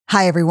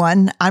Hi,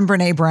 everyone. I'm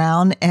Brene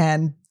Brown,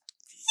 and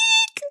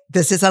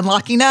this is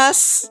Unlocking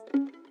Us.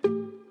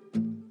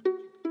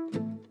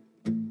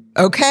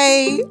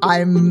 Okay,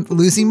 I'm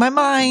losing my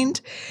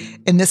mind.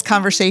 In this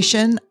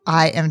conversation,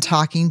 I am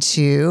talking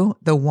to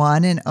the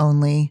one and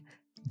only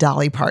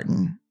Dolly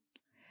Parton.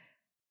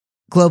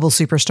 Global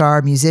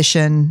superstar,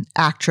 musician,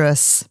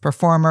 actress,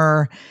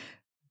 performer,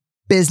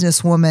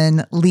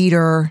 businesswoman,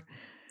 leader,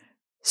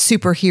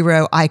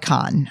 superhero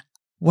icon.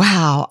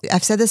 Wow.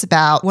 I've said this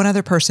about one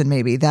other person,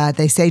 maybe, that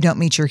they say don't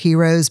meet your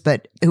heroes,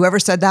 but whoever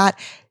said that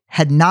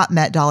had not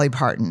met Dolly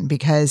Parton,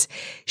 because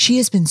she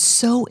has been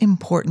so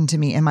important to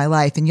me in my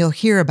life. And you'll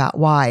hear about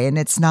why. And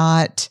it's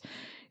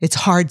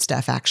hard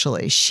stuff,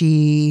 actually.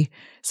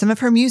 Some of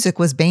her music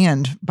was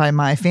banned by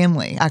my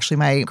family. Actually,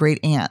 my great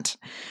aunt,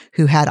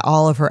 who had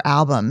all of her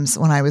albums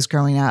when I was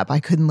growing up. I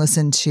couldn't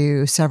listen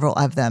to several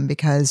of them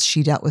because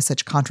she dealt with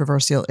such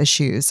controversial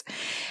issues.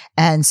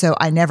 And so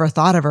I never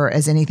thought of her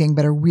as anything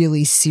but a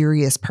really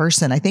serious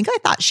person. I think I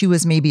thought she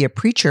was maybe a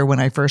preacher when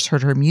I first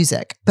heard her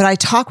music. But I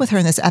talk with her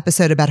in this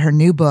episode about her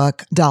new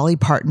book, Dolly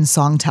Parton,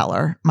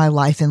 Songteller, My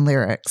Life in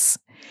Lyrics,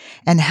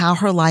 and how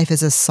her life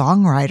as a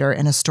songwriter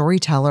and a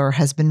storyteller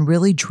has been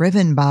really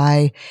driven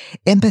by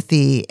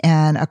empathy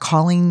and a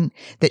calling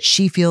that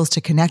she feels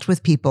to connect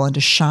with people and to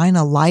shine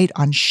a light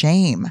on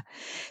shame,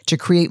 to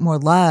create more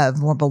love,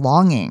 more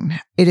belonging.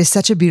 It is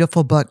such a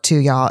beautiful book too,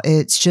 y'all.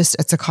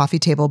 It's a coffee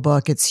table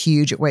book. It's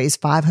huge. It weighs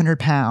 500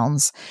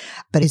 pounds,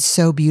 but it's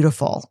so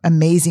beautiful.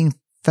 Amazing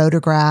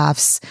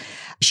photographs.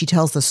 She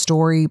tells the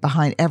story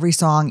behind every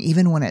song,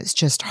 even when it's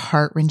just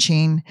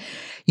heart-wrenching.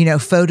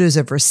 Photos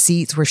of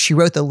receipts where she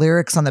wrote the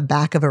lyrics on the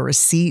back of a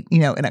receipt,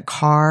 in a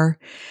car.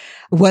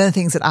 One of the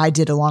things that I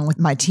did along with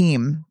my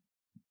team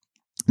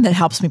that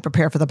helps me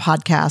prepare for the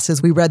podcast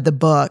is we read the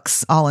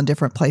books, all in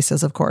different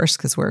places, of course,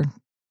 because we're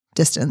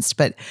distanced,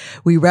 but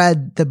we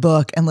read the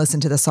book and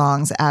listened to the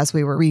songs as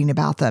we were reading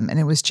about them. And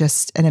it was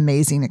just an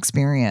amazing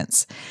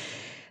experience.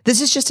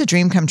 This is just a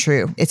dream come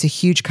true. It's a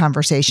huge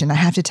conversation. I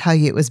have to tell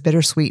you, it was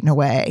bittersweet in a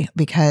way,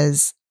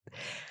 because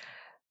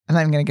I'm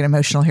not even going to get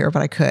emotional here,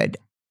 but I could.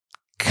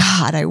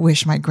 God, I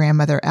wish my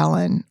grandmother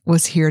Ellen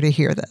was here to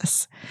hear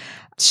this.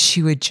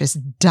 She would just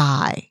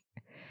die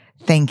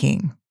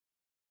thinking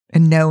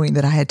and knowing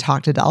that I had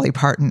talked to Dolly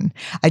Parton.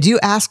 I do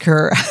ask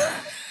her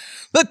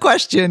the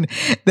question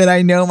that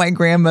I know my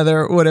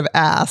grandmother would have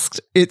asked.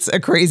 It's a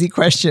crazy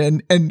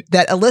question, and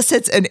that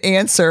elicits an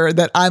answer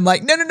that I'm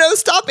like, no,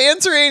 stop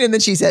answering. And then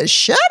she says,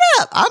 shut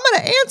up. I'm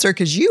going to answer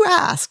because you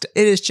asked.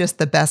 It is just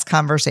the best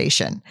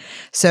conversation.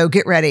 So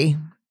get ready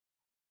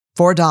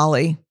for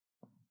Dolly.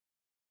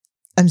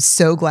 I'm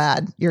so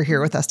glad you're here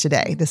with us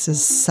today. This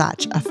is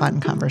such a fun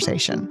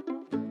conversation.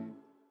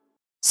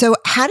 So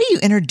how do you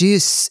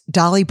introduce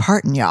Dolly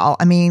Parton, y'all?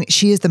 I mean,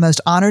 she is the most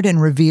honored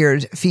and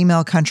revered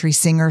female country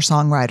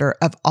singer-songwriter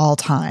of all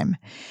time,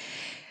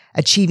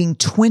 achieving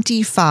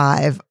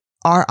 25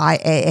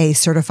 RIAA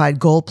certified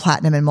gold,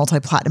 platinum, and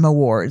multi-platinum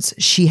awards.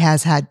 She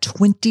has had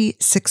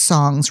 26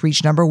 songs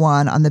reach number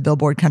one on the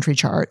Billboard country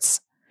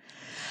charts,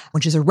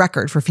 which is a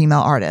record for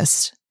female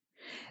artists.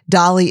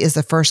 Dolly is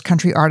the first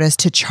country artist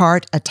to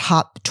chart a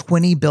top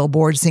 20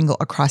 Billboard single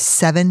across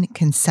 7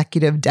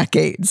 consecutive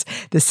decades: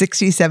 the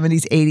 60s,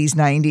 70s, 80s,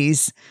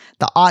 90s,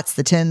 the aughts,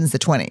 the 10s, the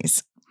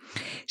 20s.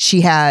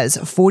 She has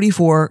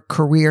 44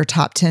 career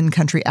top 10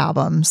 country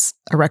albums,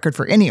 a record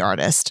for any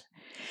artist,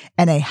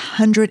 and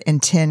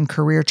 110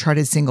 career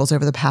charted singles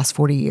over the past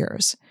 40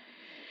 years.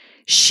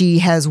 She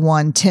has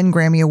won 10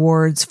 Grammy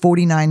Awards,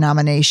 49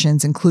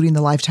 nominations, including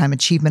the Lifetime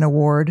Achievement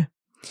Award.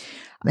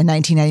 In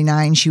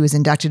 1999, she was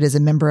inducted as a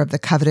member of the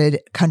coveted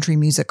Country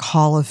Music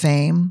Hall of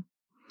Fame.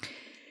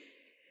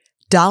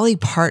 Dolly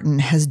Parton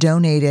has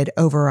donated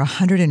over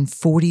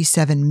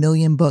 147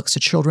 million books to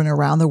children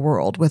around the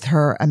world with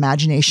her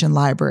Imagination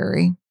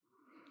Library.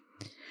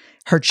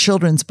 Her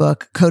children's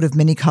book, Coat of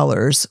Many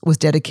Colors, was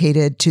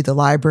dedicated to the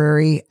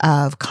Library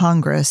of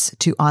Congress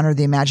to honor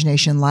the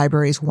Imagination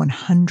Library's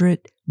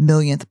 100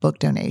 millionth book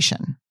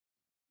donation.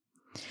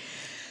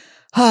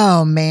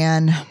 Oh,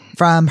 man.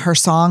 From her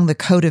song, The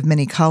Coat of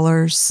Many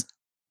Colors,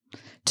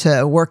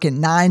 to working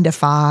 9 to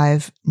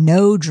 5,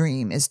 no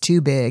dream is too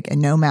big and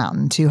no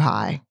mountain too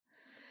high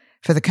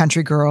for the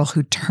country girl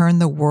who turned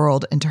the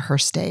world into her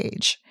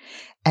stage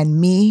and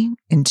me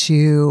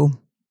into,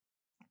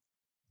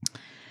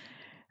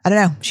 I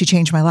don't know, she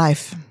changed my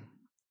life.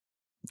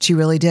 She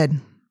really did.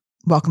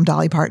 Welcome,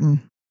 Dolly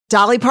Parton.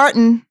 Dolly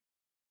Parton.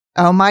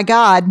 Oh my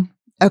God.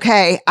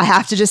 Okay, I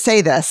have to just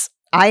say this.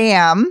 I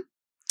am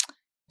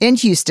in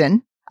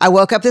Houston. I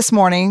woke up this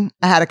morning.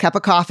 I had a cup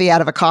of coffee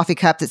out of a coffee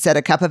cup that said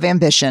a cup of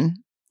ambition.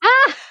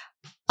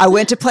 I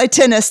went to play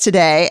tennis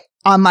today.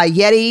 On my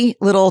Yeti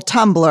little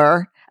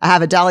tumbler, I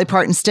have a Dolly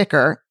Parton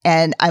sticker,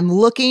 and I'm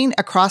looking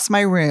across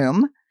my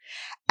room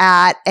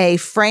at a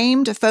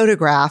framed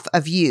photograph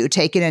of you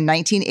taken in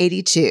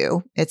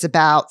 1982. It's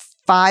about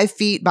 5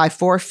 feet by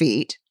 4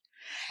 feet.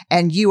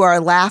 And you are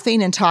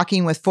laughing and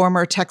talking with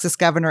former Texas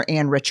Governor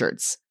Ann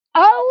Richards.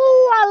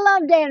 Oh, I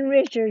loved Ann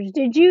Richards.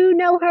 Did you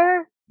know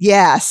her?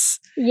 Yes.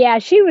 Yeah,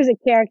 she was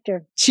a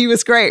character. She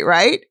was great,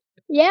 right?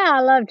 Yeah,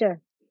 I loved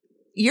her.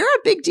 You're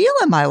a big deal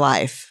in my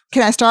life.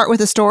 Can I start with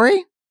a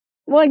story?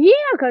 Well, yeah,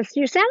 because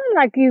you sounded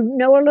like you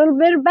know a little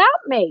bit about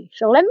me.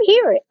 So let me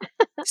hear it.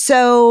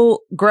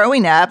 So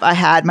growing up, I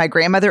had my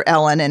grandmother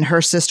Ellen and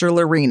her sister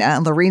Lorena.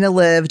 Lorena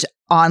lived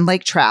on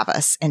Lake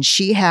Travis, and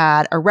she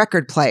had a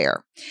record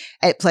player.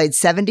 It played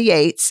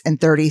 78s and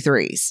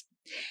 33s.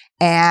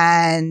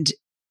 And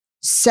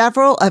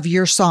several of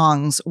your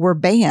songs were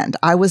banned.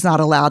 I was not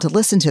allowed to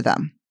listen to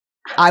them.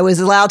 I was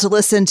allowed to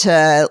listen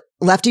to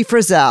Lefty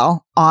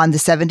Frizzell on the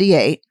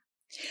 78.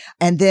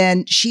 And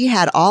then she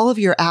had all of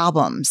your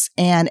albums.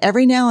 And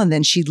every now and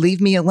then she'd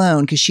leave me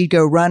alone because she'd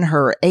go run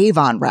her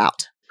Avon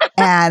route.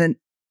 And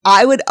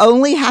I would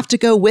only have to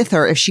go with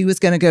her if she was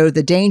going to go to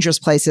the dangerous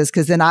places,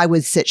 because then I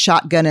would sit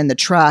shotgun in the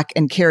truck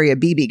and carry a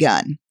BB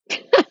gun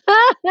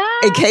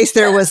in case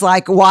there was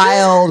like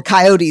wild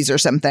coyotes or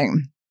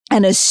something.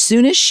 And as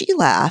soon as she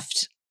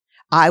left,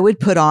 I would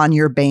put on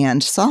your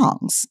band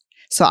songs.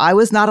 So I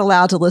was not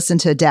allowed to listen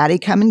to Daddy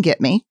Come and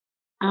Get Me.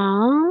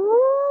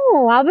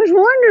 Oh, I was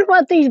wondering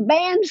what these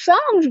band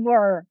songs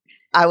were.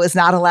 I was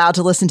not allowed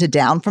to listen to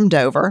Down from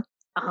Dover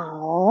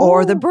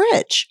or The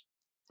Bridge.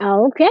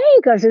 Okay,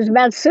 because it's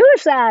about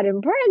suicide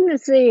and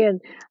pregnancy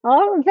and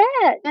all of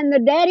that. And the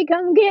Daddy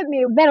Come Get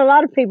Me. I bet a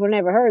lot of people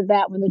never heard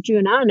that one that you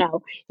and I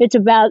know. It's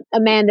about a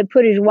man that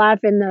put his wife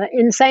in the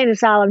insane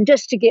asylum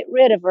just to get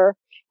rid of her.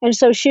 And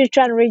so she was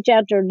trying to reach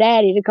out to her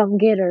daddy to come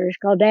get her. It's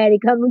called Daddy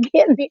Come and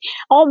Get Me.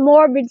 All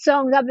morbid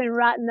songs. I've been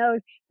writing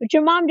those. But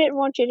your mom didn't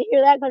want you to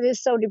hear that because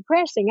it's so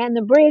depressing. And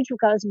The Bridge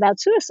because it's about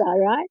suicide,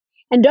 right?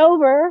 And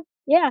Dover,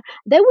 yeah.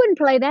 They wouldn't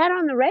play that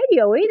on the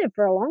radio either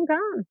for a long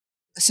time.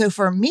 So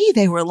for me,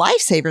 they were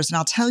lifesavers. And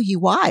I'll tell you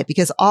why,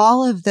 because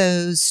all of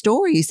those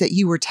stories that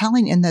you were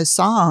telling in those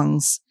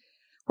songs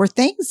were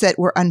things that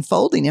were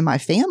unfolding in my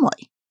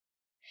family.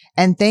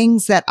 And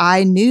things that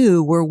I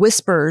knew were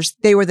whispers.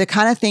 They were the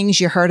kind of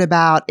things you heard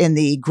about in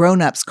the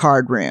grown-ups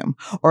card room,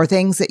 or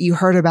things that you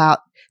heard about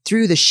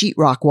through the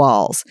sheetrock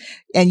walls.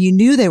 And you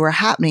knew they were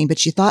happening,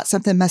 but you thought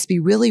something must be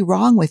really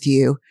wrong with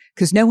you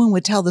because no one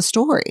would tell the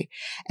story.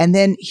 And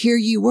then here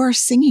you were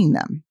singing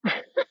them.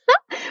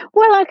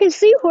 Well, I can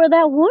see where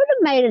that would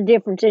have made a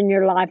difference in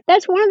your life.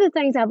 That's one of the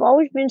things I've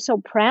always been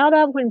so proud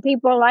of, when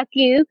people like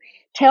you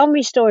tell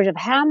me stories of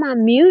how my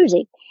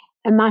music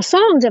and my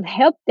songs have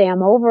helped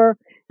them over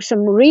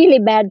some really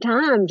bad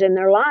times in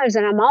their lives.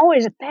 And I'm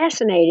always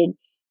fascinated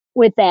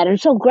with that, and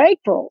so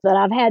grateful that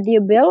I've had the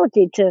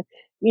ability to,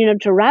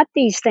 to write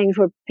these things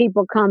where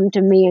people come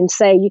to me and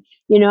say,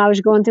 I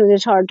was going through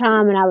this hard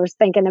time and I was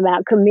thinking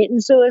about committing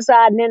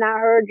suicide, and then I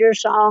heard your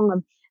song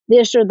of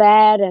this or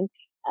that,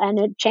 and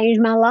it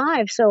changed my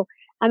life. So,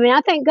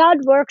 I think God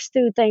works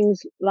through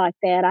things like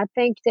that. I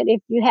think that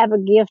if you have a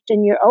gift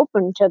and you're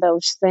open to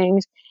those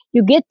things,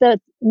 you get the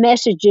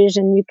messages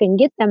and you can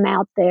get them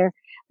out there.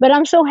 But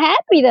I'm so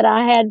happy that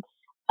I had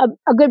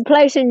a good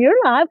place in your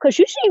life, because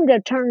you seem to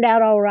have turned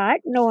out all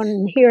right, knowing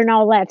and hearing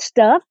all that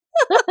stuff.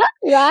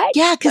 Right?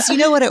 Yeah, because you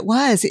know what it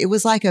was? It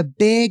was like a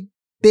big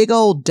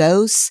old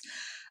dose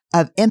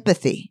of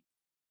empathy.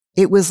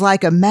 It was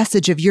like a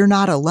message of you're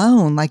not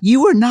alone. Like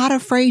you were not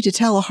afraid to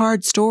tell a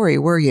hard story,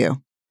 were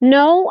you?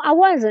 No, I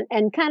wasn't.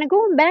 And kind of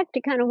going back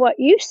to kind of what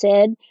you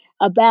said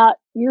about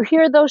you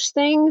hear those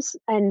things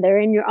and they're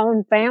in your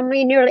own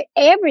family, nearly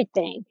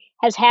everything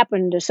has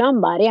happened to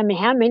somebody.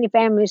 How many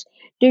families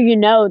do you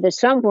know that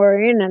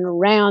somewhere in and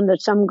around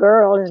that some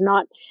girl has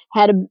not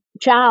had a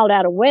child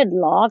out of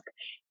wedlock,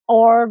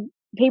 or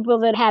people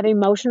that have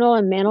emotional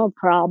and mental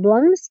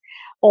problems,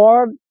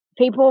 or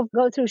people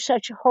go through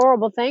such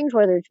horrible things,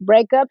 whether it's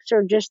breakups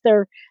or just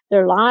their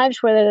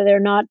lives, whether they're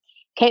not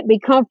can't be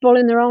comfortable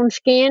in their own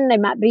skin. They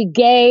might be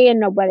gay and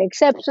nobody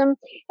accepts them.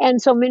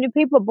 And so many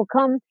people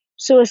become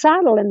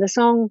suicidal. In the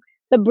song,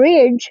 The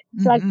Bridge,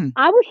 it's like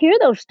I would hear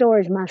those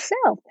stories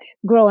myself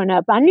growing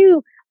up. I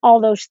knew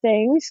all those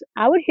things.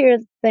 I would hear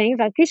things,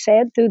 like you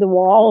said, through the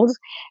walls.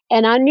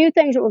 And I knew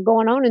things that were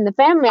going on in the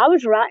family. I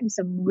was writing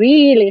some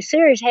really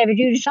serious,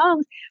 heavy-duty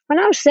songs when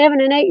I was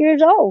 7 and 8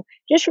 years old,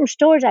 just from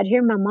stories I'd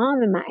hear my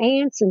mom and my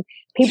aunts and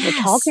people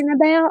talking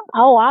about.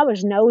 Oh, I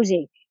was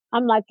nosy.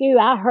 I'm like you.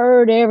 I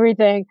heard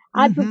everything.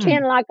 I'd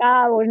pretend like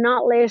I was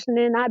not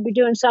listening. I'd be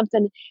doing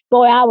something.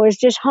 Boy, I was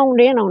just honed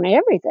in on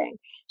everything.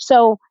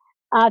 So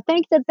I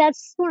think that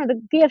that's one of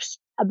the gifts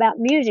about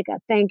music. I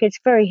think it's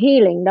very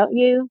healing, don't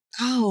you?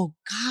 Oh,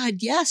 God,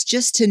 yes.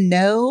 Just to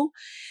know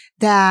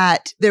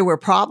that there were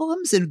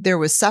problems and there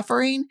was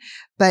suffering,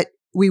 but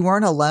we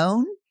weren't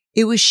alone.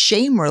 It was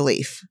shame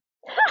relief.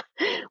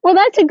 Well,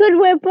 that's a good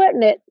way of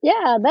putting it.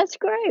 Yeah, that's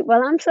great.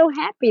 Well, I'm so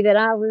happy that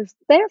I was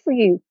there for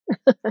you.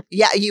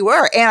 Yeah, you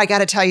were. And I got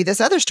to tell you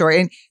this other story.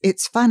 And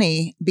it's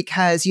funny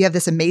because you have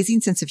this amazing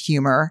sense of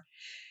humor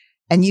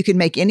and you can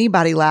make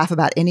anybody laugh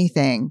about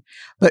anything.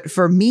 But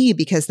for me,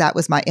 because that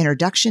was my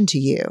introduction to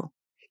you,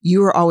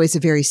 you were always a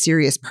very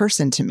serious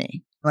person to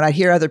me. When I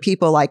hear other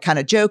people like kind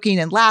of joking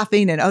and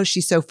laughing and, oh,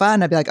 she's so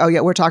fun, I'd be like, oh,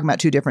 yeah, we're talking about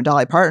two different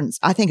Dolly Partons.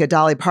 I think a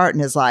Dolly Parton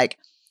is like,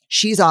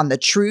 She's on the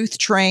truth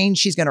train.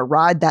 She's going to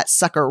ride that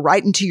sucker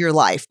right into your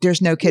life.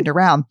 There's no kidding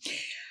around.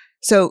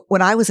 So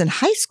when I was in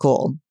high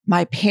school,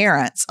 my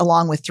parents,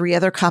 along with 3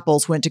 other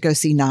couples, went to go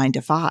see 9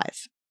 to 5.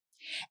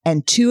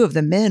 And 2 of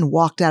the men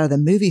walked out of the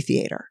movie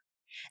theater.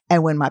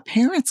 And when my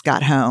parents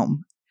got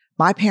home,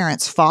 my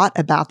parents fought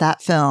about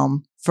that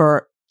film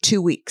for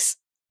 2 weeks.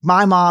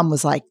 My mom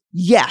was like,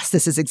 yes,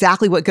 this is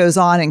exactly what goes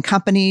on in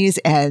companies,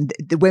 and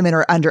the women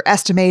are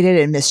underestimated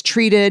and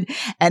mistreated.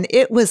 And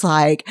it was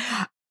like,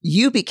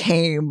 you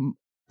became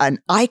an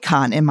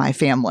icon in my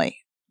family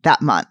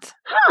that month.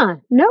 Huh,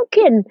 no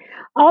kidding.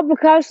 All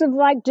because of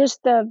like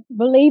just the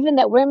believing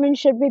that women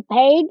should be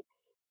paid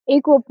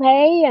equal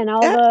pay and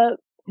all the.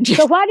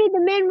 So why did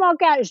the men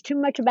walk out? It's too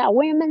much about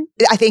women?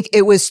 I think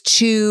it was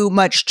too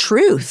much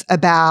truth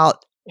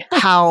about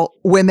how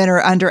women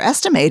are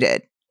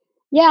underestimated.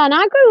 Yeah, and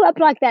I grew up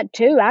like that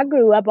too. I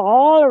grew up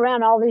all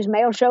around all these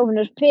male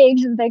chauvinist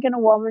pigs and thinking a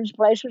woman's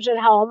place was at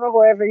home or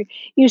wherever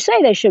you say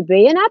they should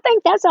be. And I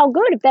think that's all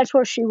good if that's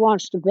where she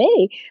wants to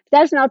be. But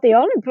that's not the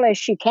only place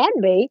she can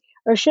be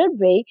or should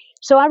be.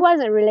 So I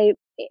wasn't really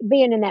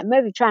being in that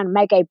movie trying to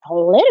make a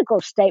political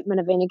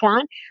statement of any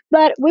kind,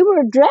 but we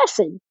were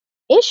addressing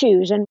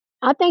issues. And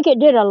I think it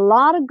did a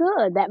lot of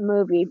good, that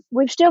movie.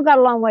 We've still got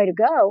a long way to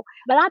go,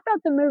 but I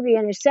thought the movie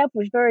in itself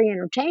was very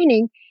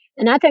entertaining.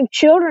 And I think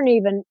children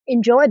even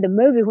enjoyed the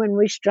movie when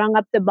we strung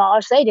up the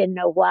boss. They didn't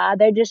know why.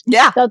 They just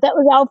thought that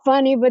was all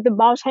funny with the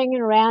boss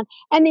hanging around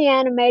and the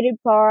animated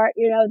part,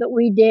 that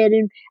we did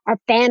and our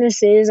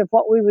fantasies of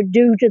what we would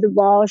do to the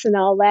boss and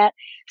all that.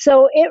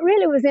 So it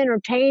really was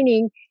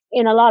entertaining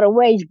in a lot of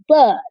ways.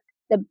 But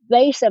the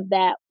base of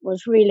that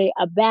was really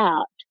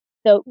about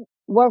the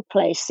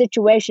workplace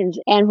situations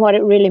and what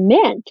it really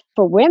meant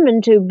for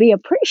women to be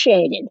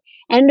appreciated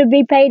and to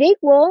be paid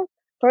equal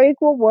for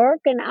equal work.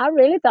 And I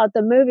really thought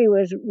the movie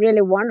was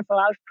really wonderful.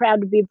 I was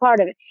proud to be a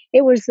part of it.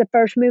 It was the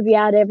first movie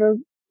I'd ever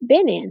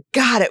been in.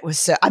 God, it was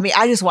so,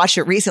 I just watched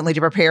it recently to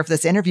prepare for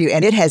this interview,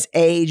 and it has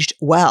aged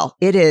well.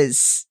 It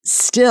is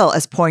still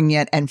as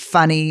poignant and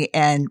funny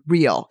and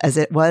real as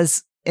it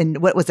was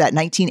in, what was that,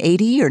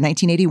 1980 or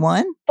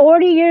 1981?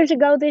 40 years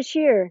ago this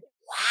year.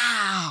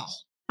 Wow.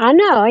 I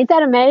know. Ain't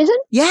that amazing?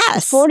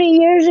 Yes. 40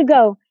 years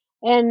ago.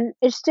 And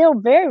it's still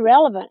very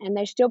relevant, and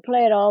they still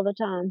play it all the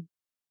time.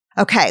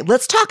 Okay,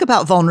 let's talk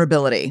about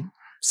vulnerability.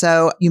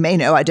 So you may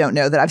know, I don't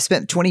know, that I've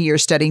spent 20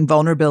 years studying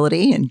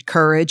vulnerability and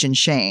courage and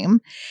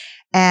shame.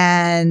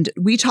 And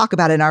we talk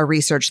about in our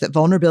research that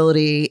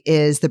vulnerability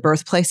is the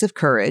birthplace of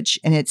courage,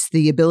 and it's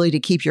the ability to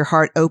keep your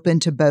heart open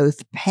to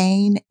both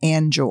pain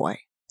and joy.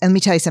 And let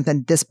me tell you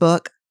something, this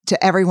book,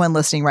 to everyone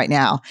listening right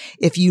now,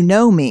 if you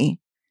know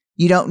me,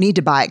 you don't need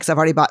to buy it because I've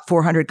already bought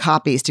 400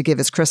 copies to give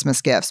as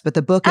Christmas gifts. But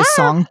the book is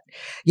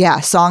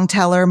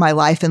Songteller, My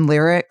Life in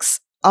Lyrics.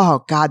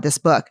 Oh God, this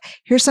book.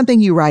 Here's something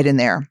you write in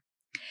there.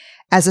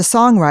 As a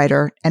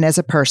songwriter and as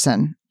a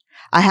person,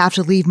 I have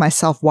to leave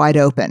myself wide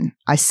open.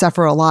 I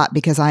suffer a lot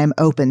because I am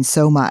open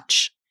so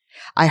much.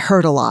 I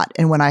hurt a lot.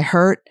 And when I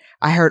hurt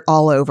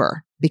all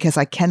over because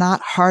I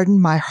cannot harden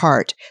my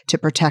heart to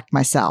protect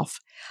myself.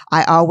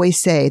 I always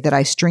say that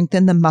I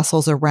strengthen the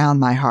muscles around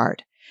my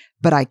heart,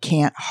 but I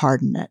can't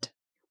harden it.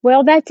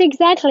 Well, that's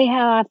exactly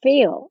how I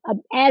feel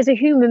as a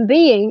human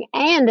being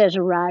and as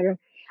a writer.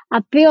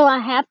 I feel I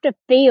have to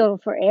feel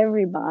for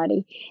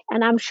everybody.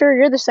 And I'm sure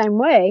you're the same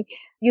way.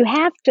 You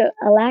have to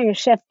allow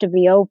yourself to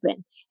be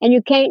open. And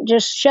you can't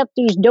just shut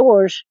these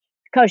doors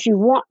because you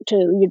want to.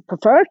 You'd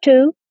prefer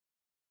to,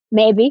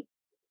 maybe,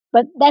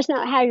 but that's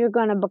not how you're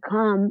going to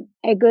become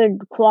a good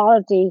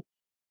quality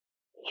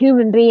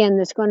human being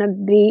that's going to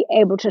be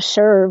able to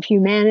serve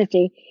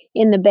humanity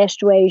in the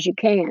best ways you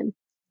can.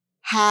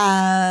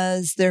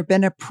 Has there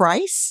been a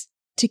price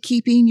to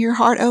keeping your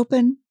heart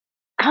open?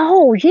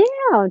 Oh,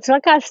 yeah. It's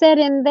like I said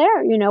in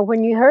there,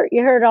 when you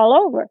hurt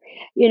all over.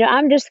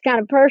 I'm just the kind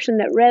of person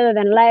that rather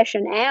than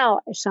lashing out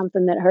at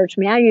something that hurts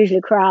me, I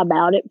usually cry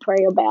about it,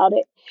 pray about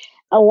it.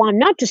 Oh, I'm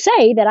not to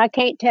say that I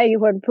can't tell you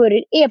where to put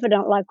it if I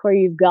don't like where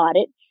you've got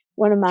it.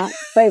 One of my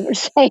favorite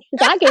sayings.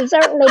 I can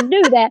certainly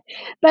do that.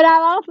 But I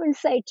often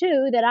say,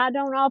 too, that I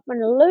don't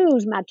often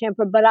lose my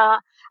temper, but I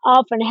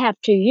often have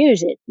to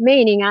use it,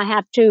 meaning I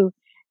have to,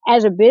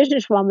 as a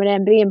businesswoman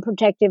and being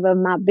protective of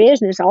my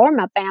business or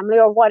my family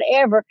or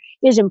whatever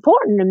is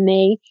important to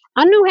me,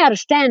 I know how to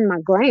stand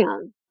my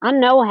ground. I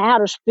know how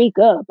to speak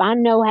up. I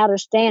know how to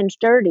stand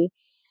sturdy.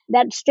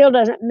 That still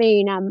doesn't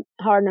mean I'm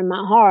hardening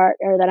my heart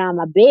or that I'm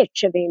a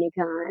bitch of any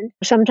kind.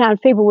 Sometimes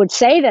people would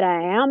say that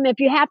I am. If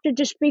you have to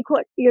just speak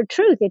your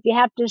truth, if you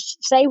have to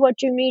say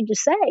what you need to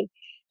say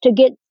to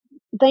get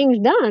things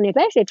done,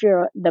 especially if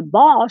you're the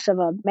boss of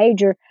a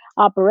major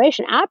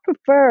operation, I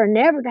prefer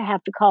never to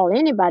have to call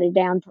anybody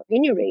down for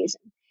any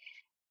reason.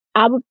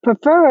 I would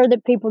prefer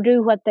that people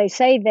do what they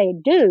say they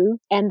do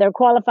and they're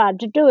qualified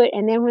to do it.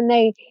 And then when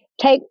they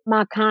take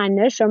my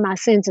kindness or my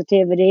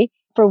sensitivity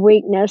for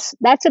weakness,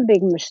 that's a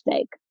big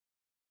mistake.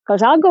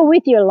 Because I'll go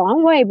with you a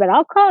long way, but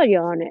I'll call you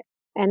on it.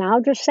 And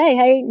I'll just say,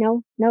 hey,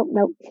 no.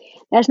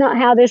 That's not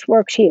how this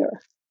works here.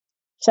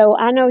 So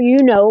I know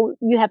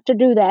you have to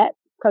do that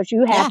because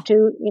you Yeah. have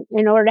to,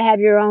 in order to have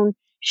your own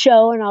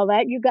show and all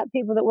that, you've got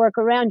people that work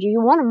around you.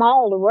 You want them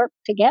all to work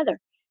together,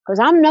 because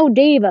I'm no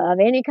diva of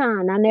any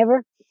kind. I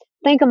never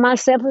think of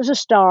myself as a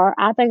star.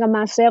 I think of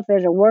myself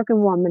as a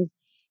working woman.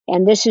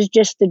 And this is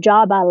just the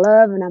job I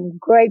love, and I'm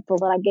grateful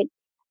that I get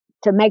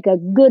to make a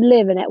good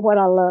living at what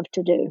I love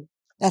to do.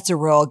 That's a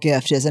real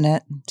gift, isn't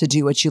it? To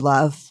do what you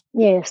love.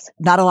 Yes.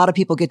 Not a lot of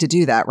people get to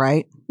do that,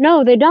 right?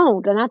 No, they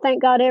don't. And I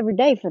thank God every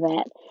day for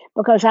that,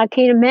 because I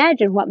can't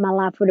imagine what my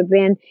life would have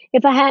been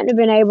if I hadn't have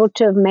been able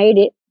to have made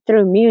it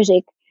through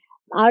music.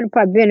 I'd have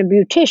probably been a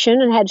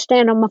beautician and had to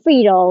stand on my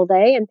feet all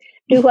day and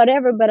do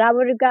whatever, but I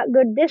would have got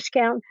good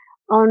discount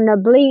on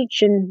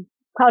bleach and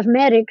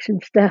cosmetics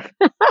and stuff.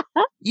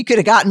 You could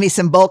have gotten me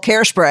some bulk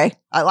hairspray.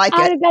 I like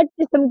I'd it. have got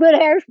you some good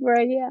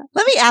hairspray, yeah.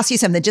 Let me ask you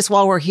something just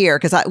while we're here,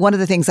 because one of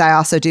the things I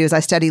also do is I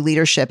study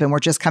leadership, and we're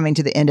just coming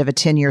to the end of a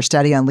 10-year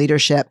study on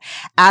leadership.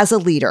 As a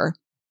leader,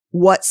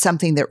 what's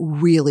something that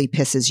really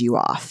pisses you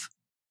off?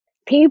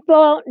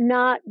 People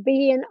not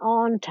being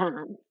on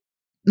time.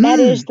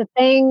 That is the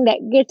thing that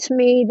gets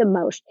me the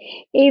most.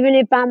 Even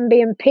if I'm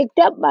being picked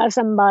up by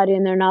somebody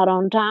and they're not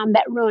on time,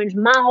 that ruins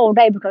my whole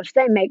day because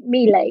they make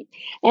me late.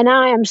 And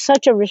I am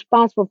such a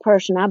responsible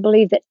person. I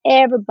believe that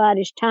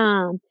everybody's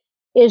time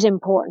is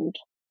important.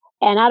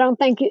 And I don't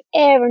think you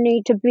ever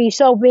need to be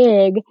so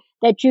big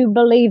that you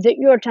believe that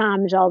your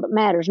time is all that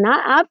matters. And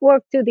I've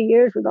worked through the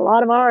years with a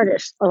lot of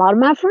artists, a lot of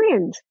my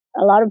friends,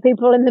 a lot of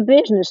people in the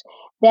business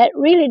that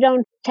really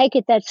don't take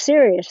it that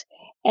serious.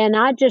 And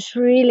I just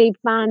really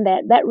find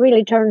that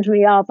really turns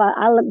me off.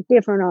 I look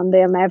different on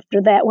them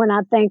after that, when I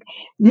think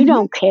you Mm-hmm.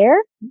 don't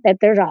care that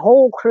there's a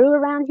whole crew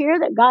around here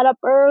that got up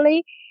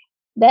early,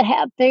 that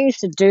have things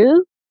to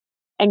do,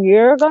 and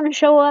you're going to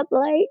show up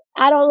late.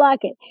 I don't like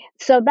it.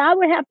 So I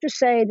would have to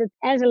say that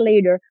as a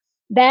leader,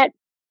 that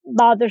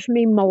bothers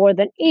me more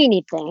than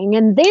anything.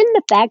 And then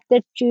the fact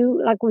that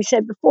you, like we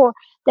said before,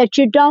 that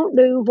you don't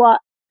do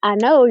what I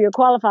know you're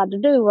qualified to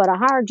do, what I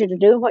hired you to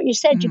do, what you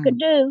said you could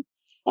do,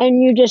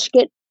 and you just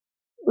get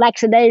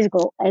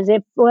lackadaisical, as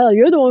if, well,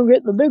 you're the one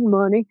getting the big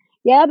money.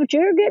 Yeah, but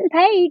you're getting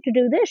paid to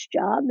do this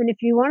job. And if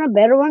you want a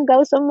better one,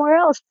 go somewhere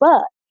else.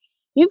 But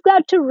you've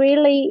got to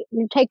really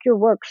take your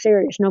work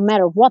serious, no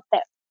matter what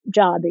that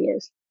job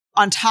is.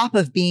 On top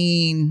of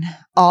being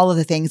all of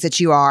the things that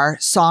you are,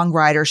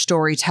 songwriter,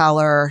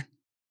 storyteller,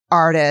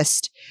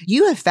 artist,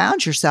 you have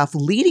found yourself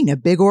leading a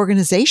big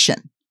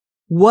organization.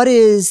 What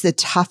is the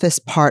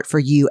toughest part for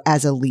you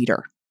as a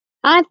leader?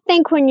 I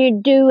think when you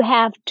do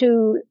have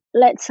to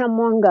let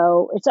someone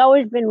go, it's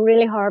always been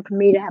really hard for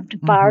me to have to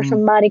fire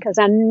somebody, because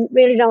I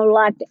really don't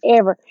like to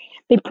ever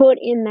be put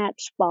in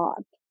that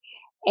spot.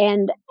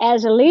 And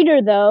as a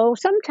leader, though,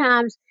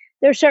 sometimes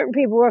there's certain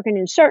people working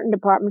in certain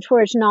departments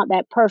where it's not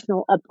that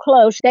personal up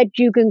close, that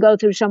you can go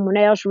through someone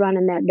else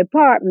running that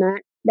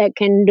department that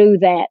can do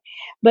that.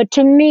 But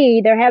to me,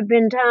 there have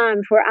been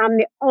times where I'm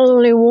the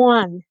only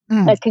one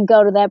that can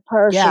go to that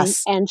person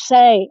and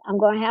say, I'm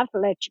going to have to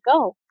let you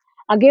go.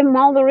 I'll give them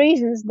all the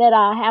reasons that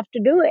I have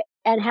to do it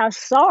and how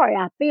sorry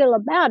I feel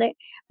about it,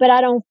 but I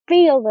don't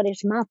feel that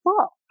it's my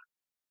fault,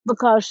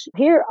 because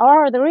here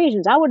are the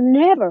reasons. I would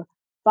never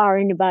fire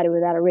anybody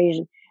without a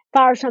reason.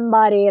 Fire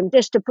somebody and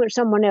just to put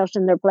someone else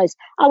in their place.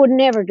 I would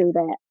never do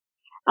that.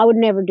 I would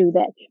never do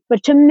that.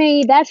 But to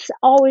me, that's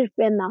always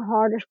been the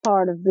hardest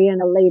part of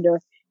being a leader,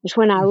 is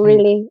when I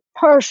really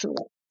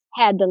personally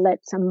had to let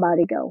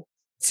somebody go.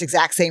 It's the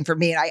exact same for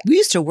me. We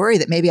used to worry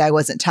that maybe I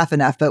wasn't tough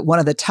enough, but one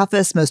of the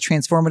toughest, most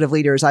transformative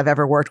leaders I've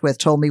ever worked with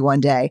told me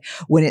one day,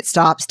 when it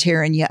stops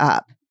tearing you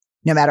up,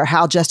 no matter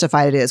how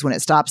justified it is, when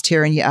it stops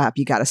tearing you up,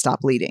 you got to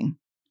stop leading.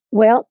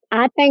 Well,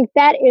 I think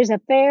that is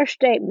a fair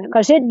statement,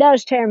 because it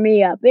does tear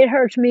me up. It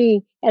hurts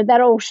me, as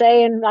that old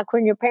saying, like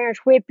when your parents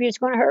whip you, it's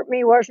going to hurt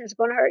me worse than it's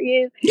going to hurt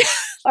you.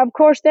 Of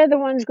course, they're the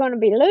ones going to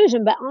be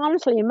losing, but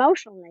honestly,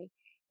 emotionally,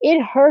 it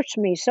hurts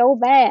me so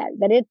bad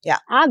that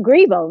I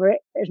grieve over it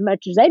as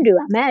much as they do,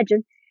 I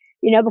imagine,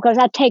 because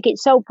I take it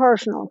so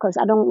personal, because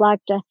I don't like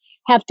to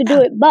have to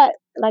do it. But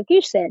like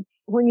you said,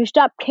 when you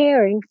stop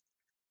caring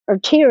or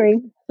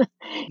tearing,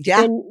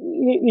 then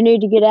you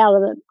need to get out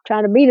of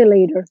trying to be the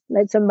leader,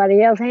 let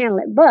somebody else handle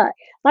it. But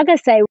like I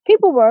say,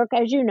 people work,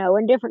 as you know,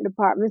 in different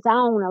departments. I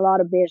own a lot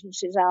of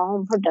businesses. I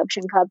own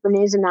production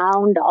companies, and I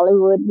own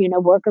Dollywood,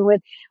 working with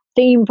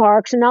theme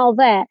parks and all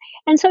that.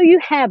 And so you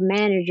have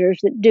managers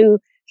that do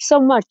so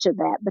much of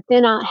that. But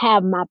then I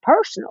have my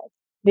personal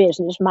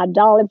business, my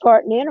Dolly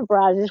Parton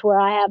Enterprises, where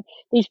I have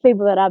these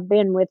people that I've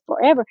been with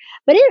forever.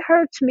 But it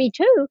hurts me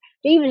too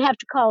to even have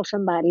to call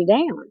somebody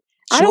down.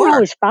 I don't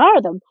always fire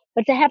them,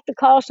 but to have to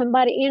call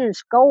somebody in and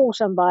scold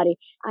somebody,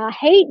 I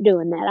hate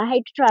doing that. I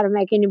hate to try to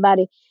make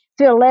anybody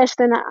feel less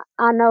than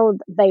I know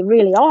they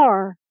really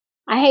are.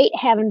 I hate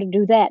having to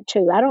do that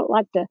too. I don't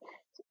like to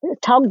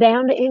talk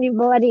down to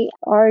anybody,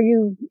 or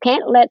you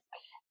can't let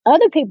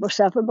other people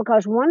suffer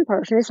because one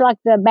person, it's like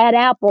the bad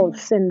apple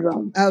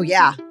syndrome. Oh,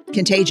 yeah.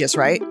 Contagious,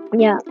 right?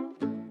 Yeah.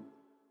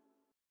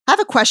 I have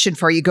a question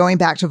for you going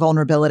back to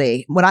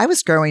vulnerability. When I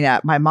was growing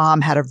up, my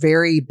mom had a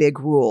very big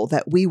rule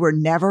that we were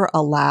never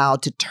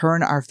allowed to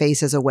turn our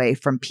faces away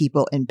from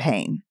people in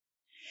pain.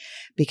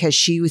 Because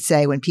she would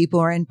say, when people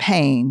are in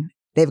pain,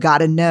 they've got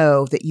to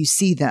know that you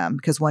see them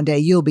because one day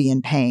you'll be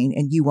in pain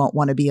and you won't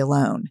want to be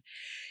alone.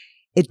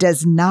 It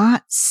does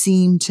not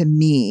seem to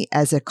me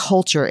as a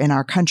culture in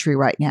our country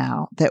right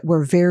now that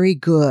we're very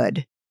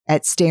good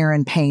at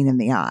staring pain in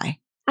the eye.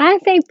 I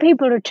think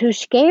people are too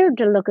scared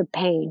to look at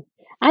pain.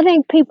 I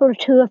think people are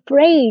too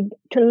afraid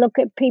to look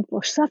at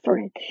people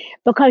suffering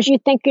because you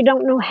think you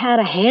don't know how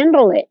to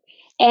handle it.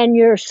 And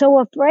you're so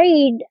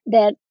afraid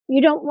that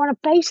you don't want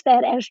to face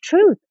that as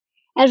truth,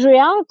 as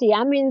reality.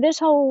 I mean, this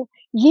whole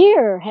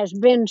year has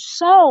been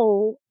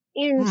so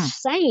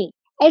insane.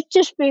 It's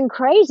just been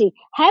crazy.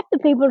 Half the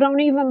people don't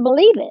even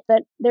believe it,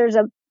 that there's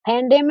a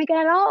pandemic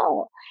at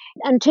all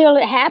until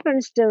it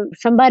happens to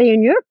somebody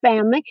in your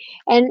family.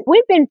 And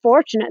we've been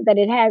fortunate that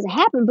it hasn't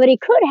happened, but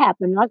it could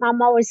happen. Like I'm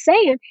always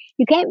saying,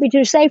 you can't be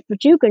too safe,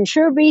 but you can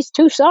sure be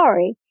too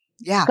sorry.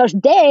 Yeah. Because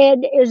dead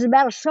is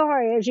about as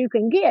sorry as you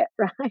can get,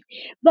 right?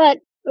 But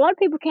a lot of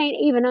people can't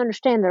even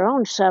understand their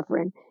own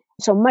suffering,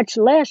 so much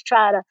less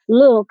try to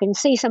look and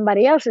see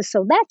somebody else's.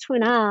 So that's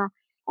when I,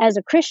 as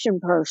a Christian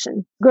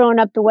person, growing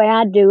up the way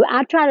I do,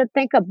 I try to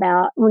think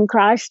about when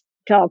Christ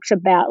talks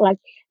about like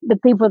the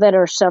people that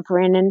are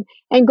suffering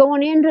and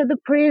going into the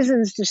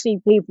prisons to see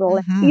people.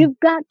 Mm-hmm. You've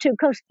got to,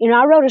 because,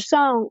 I wrote a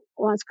song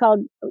once called,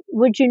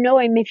 Would You Know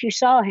Him If You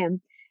Saw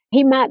Him?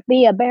 He might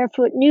be a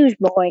barefoot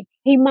newsboy.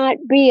 He might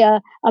be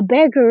a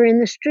beggar in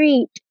the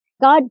street.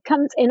 God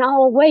comes in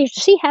all ways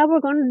to see how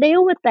we're going to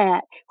deal with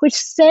that, which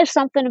says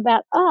something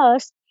about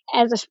us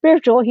as a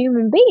spiritual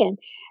human being.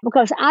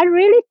 Because I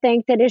really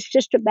think that it's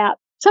just about,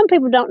 some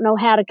people don't know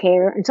how to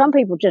care and some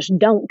people just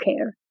don't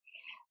care.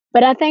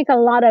 But I think a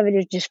lot of it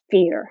is just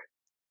fear.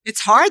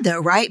 It's hard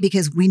though, right?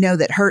 Because we know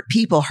that hurt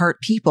people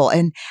hurt people.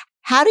 And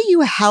how do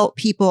you help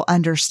people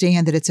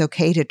understand that it's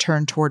okay to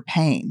turn toward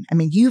pain? I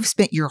mean, you've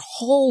spent your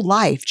whole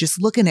life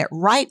just looking it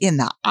right in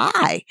the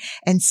eye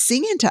and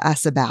singing to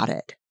us about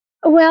it.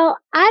 Well,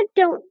 I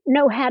don't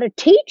know how to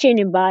teach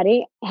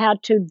anybody how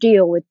to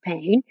deal with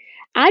pain.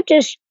 I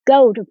just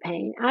go to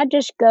pain. I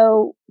just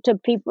go to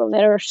people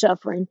that are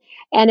suffering.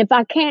 And if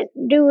I can't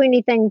do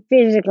anything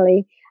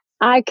physically,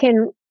 I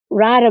can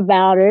write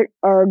about it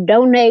or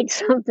donate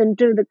something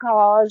to the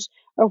cause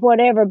or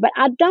whatever. But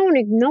I don't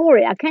ignore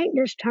it. I can't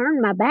just turn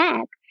my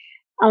back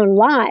on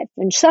life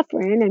and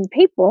suffering and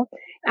people.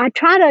 I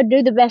try to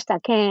do the best I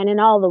can in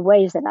all the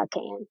ways that I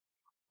can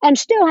and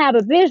still have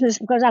a business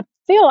because I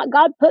feel like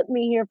God put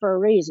me here for a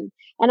reason.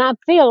 And I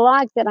feel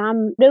like that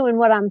I'm doing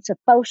what I'm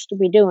supposed to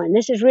be doing.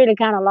 This is really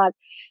kind of like,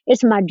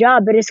 it's my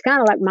job, but it's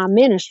kind of like my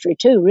ministry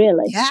too,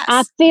 really. Yes.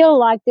 I feel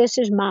like this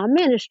is my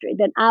ministry,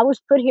 that I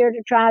was put here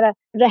to try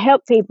to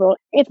help people,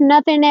 if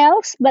nothing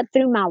else, but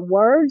through my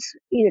words,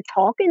 either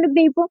talking to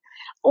people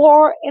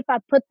or if I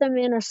put them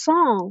in a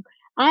song.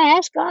 I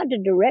ask God to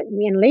direct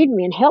me and lead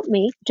me and help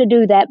me to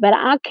do that, but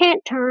I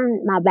can't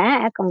turn my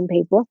back on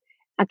people.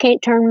 I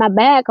can't turn my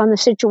back on the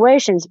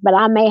situations, but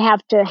I may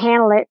have to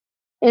handle it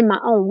in my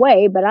own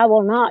way, but I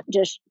will not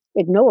just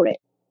ignore it.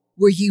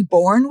 Were you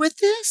born with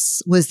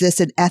this? Was this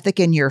an ethic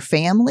in your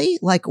family?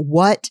 Like,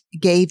 what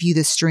gave you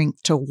the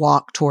strength to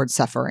walk toward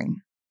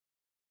suffering?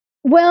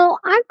 Well,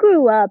 I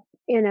grew up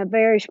in a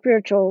very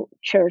spiritual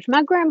church.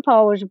 My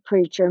grandpa was a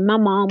preacher. My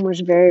mom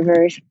was very,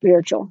 very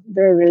spiritual,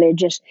 very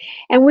religious.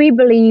 And we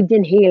believed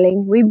in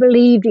healing. We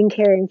believed in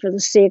caring for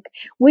the sick.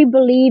 We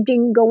believed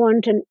in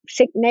going to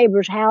sick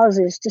neighbors'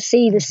 houses to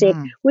see the sick.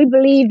 We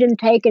believed in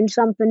taking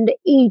something to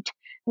eat.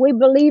 We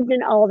believed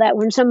in all that.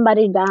 When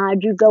somebody died,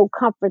 you go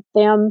comfort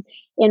them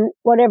in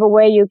whatever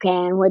way you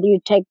can, whether you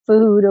take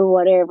food or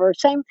whatever.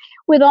 Same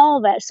with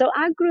all that. So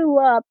I grew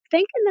up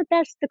thinking that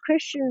that's the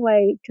Christian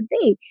way to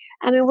be.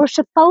 I mean, we're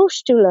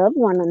supposed to love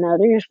one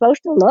another. You're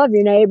supposed to love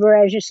your neighbor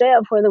as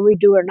yourself, whether we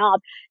do or not.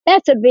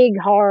 That's a big,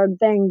 hard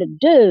thing to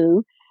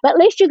do. But at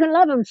least you can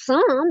love them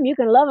some. You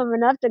can love them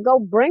enough to go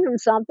bring them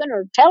something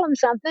or tell them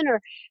something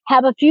or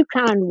have a few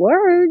kind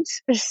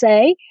words to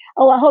say.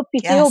 Oh, I hope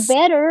you feel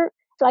better.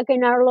 It's like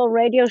in our little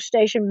radio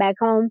station back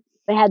home.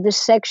 They had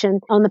this section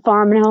on the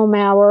Farm and Home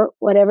Hour,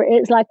 whatever.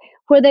 It's like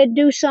where they'd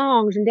do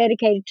songs and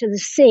dedicated to the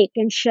sick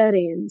and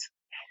shut-ins.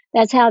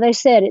 That's how they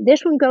said it.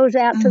 This one goes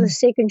out to the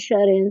sick and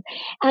shut-ins.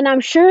 And I'm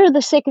sure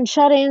the sick and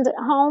shut-ins at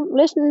home,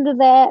 listening to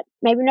that,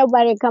 maybe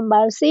nobody would come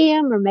by to see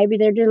them, or maybe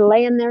they're just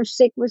laying there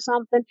sick with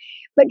something.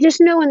 But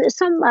just knowing that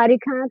somebody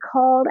kind of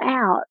called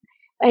out.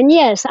 And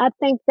yes, I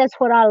think that's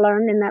what I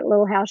learned in that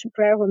little house of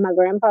prayer where my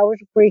grandpa was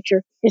a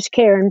preacher, is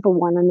caring for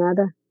one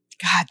another.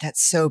 God,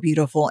 that's so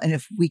beautiful. And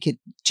if we could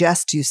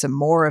just do some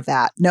more of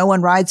that. No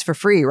one rides for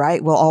free,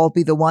 right? We'll all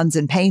be the ones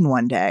in pain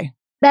one day.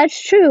 That's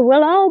true.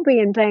 We'll all be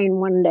in pain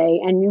one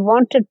day, and you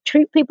want to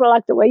treat people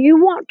like the way you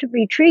want to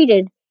be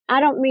treated. I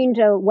don't mean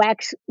to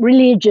wax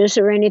religious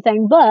or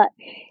anything, but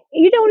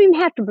you don't even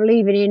have to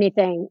believe in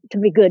anything to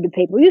be good to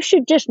people. You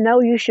should just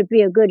know you should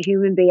be a good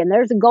human being.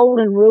 There's a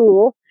golden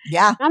rule.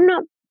 Yeah. I'm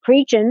not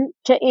preaching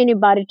to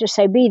anybody to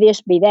say, be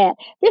this, be that.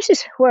 This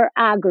is where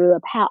I grew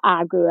up, how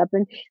I grew up,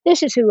 and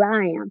this is who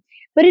I am.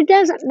 But it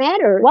doesn't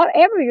matter.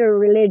 Whatever your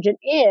religion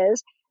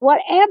is,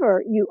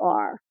 whatever you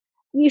are,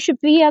 you should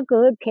be a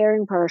good,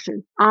 caring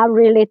person. I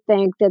really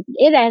think that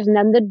it has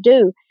nothing to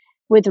do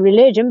with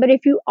religion, but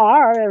if you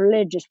are a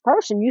religious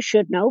person, you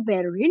should know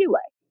better anyway.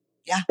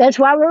 Yeah. That's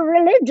why we're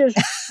religious.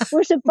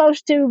 We're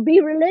supposed to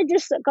be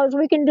religious because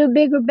we can do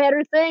bigger,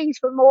 better things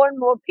for more and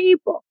more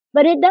people.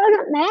 But it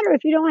doesn't matter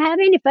if you don't have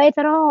any faith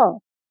at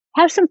all.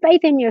 Have some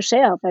faith in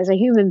yourself as a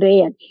human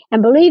being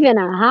and believe in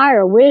a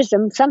higher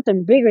wisdom,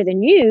 something bigger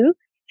than you.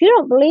 If you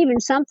don't believe in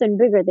something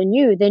bigger than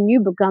you, then you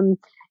become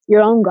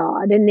your own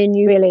God, and then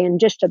you're really in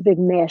just a big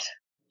mess.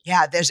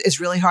 Yeah, it's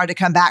really hard to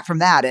come back from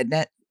that, isn't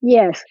it?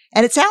 Yes.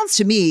 And it sounds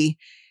to me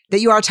that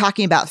you are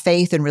talking about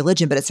faith and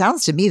religion, but it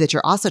sounds to me that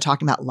you're also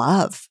talking about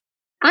love.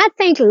 I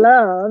think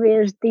love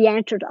is the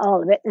answer to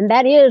all of it, and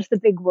that is the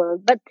big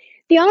word. But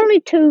the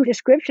only two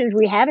descriptions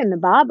we have in the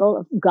Bible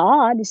of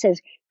God, it says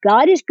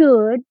God is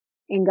good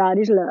and God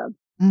is love.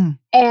 Mm.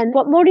 And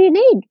what more do you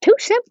need? Two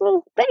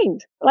simple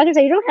things. Like I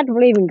say, you don't have to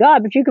believe in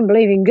God, but you can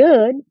believe in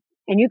good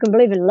and you can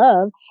believe in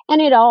love,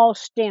 and it all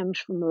stems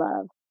from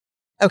love.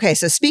 Okay,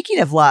 so speaking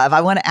of love, I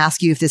want to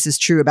ask you if this is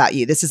true about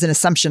you. This is an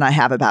assumption I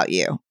have about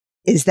you,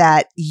 is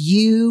that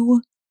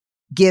you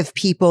give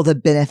people the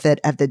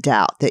benefit of the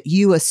doubt, that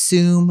you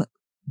assume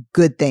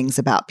good things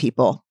about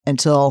people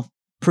until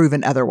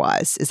proven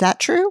otherwise. Is that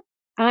true?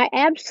 I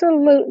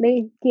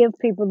absolutely give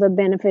people the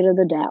benefit of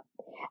the doubt.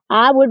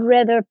 I would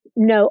rather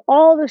know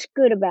all that's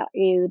good about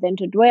you than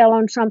to dwell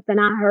on something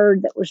I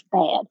heard that was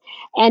bad.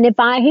 And if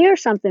I hear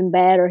something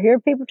bad or hear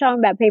people talking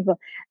about people,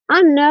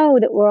 I know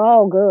that we're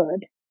all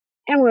good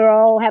and we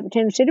all have a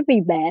tendency to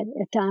be bad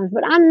at times,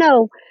 but I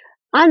know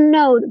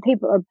that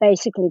people are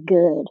basically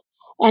good.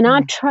 And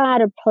I try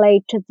to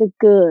play to the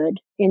good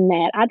in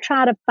that. I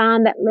try to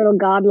find that little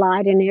God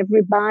light in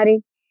everybody.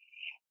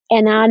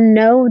 And I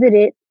know that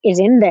it is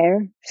in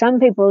there. Some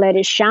people let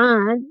it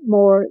shine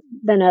more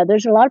than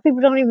others. A lot of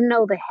people don't even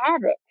know they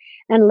have it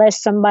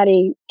unless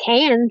somebody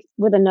can,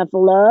 with enough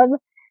love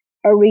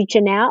or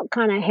reaching out,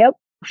 kind of help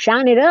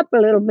shine it up a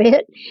little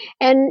bit.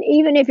 And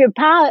even if your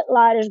pilot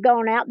light is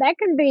going out, that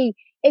can be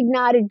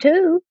ignited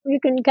too. You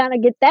can kind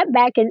of get that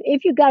back, and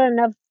if you got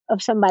enough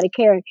of somebody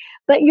caring.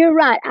 But you're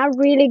right. I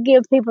really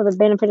give people the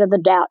benefit of the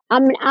doubt. I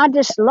mean, I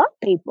just love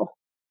people.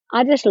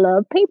 I just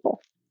love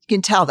people. You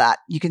can tell that.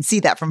 You can see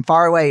that from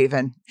far away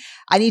even.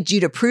 I need you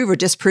to prove or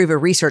disprove a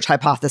research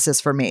hypothesis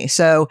for me.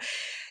 So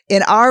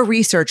in our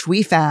research,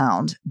 we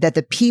found that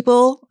the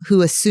people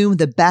who assumed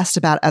the best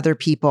about other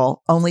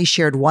people only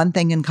shared one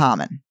thing in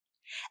common,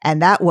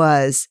 and that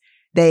was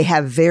they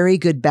have very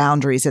good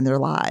boundaries in their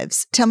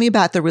lives. Tell me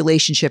about the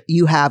relationship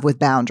you have with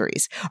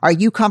boundaries. Are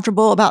you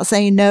comfortable about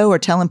saying no or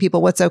telling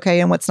people what's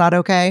okay and what's not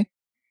okay?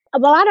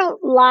 Well, I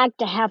don't like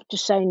to have to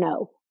say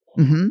no,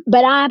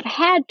 but I've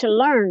had to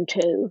learn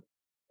to.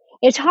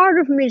 It's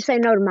harder for me to say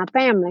no to my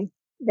family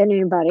than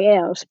anybody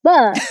else,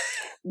 but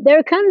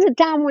there comes a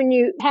time when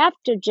you have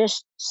to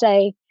just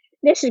say,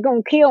 this is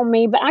going to kill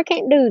me, but I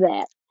can't do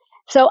that.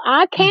 So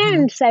I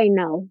can say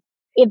no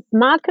if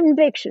my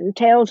conviction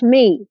tells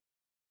me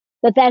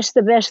that that's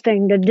the best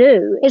thing to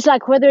do. It's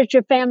like whether it's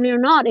your family or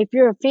not. If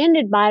you're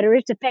offended by it or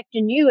it's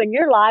affecting you and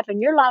your life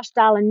and your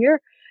lifestyle and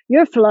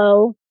your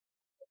flow,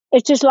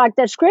 it's just like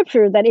that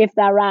scripture that if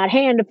thy right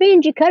hand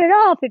offends you, cut it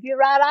off. If your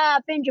right eye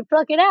offends you,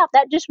 pluck it out.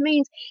 That just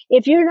means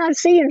if you're not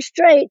seeing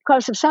straight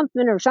because of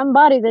something or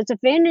somebody that's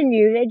offending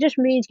you, it just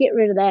means get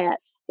rid of that.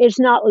 It's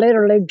not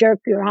literally jerk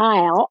your eye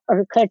out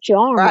or cut your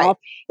arm off.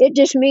 It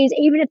just means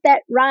even if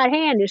that right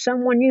hand is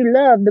someone you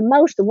love the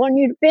most, the one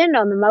you depend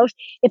on the most,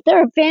 if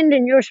they're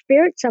offending your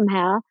spirit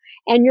somehow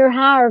and you're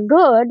higher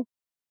good,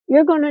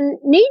 you're going to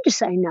need to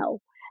say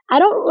no. I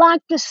don't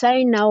like to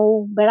say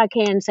no, but I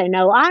can say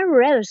no. I'd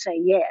rather say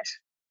yes,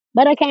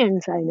 but I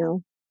can say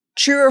no.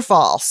 True or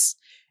false?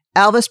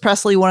 Elvis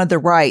Presley wanted the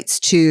rights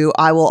to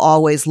I Will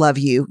Always Love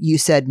You. You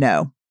said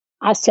no.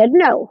 I said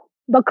no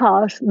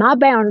because my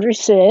boundaries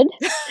said,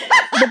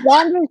 the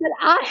boundaries that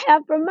I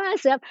have for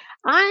myself,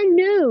 I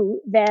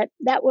knew that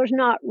that was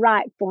not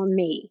right for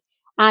me.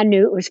 I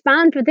knew it was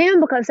fine for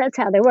them because that's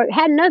how they work. It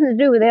had nothing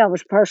to do with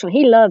Elvis personally.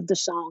 He loved the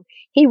song.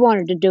 He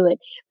wanted to do it.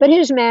 But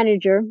his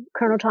manager,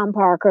 Colonel Tom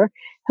Parker,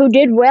 who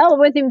did well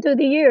with him through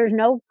the years,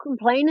 no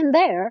complaining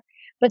there,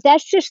 but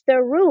that's just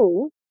their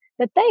rule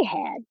that they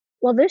had.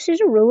 Well, this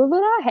is a rule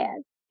that I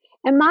had.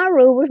 And my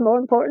rule was more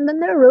important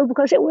than their rule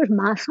because it was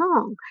my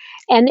song.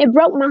 And it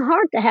broke my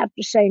heart to have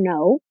to say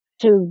no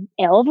to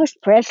Elvis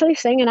Presley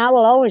singing I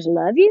Will Always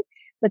Love You.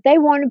 But they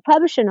wanted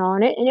publishing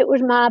on it, and it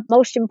was my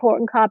most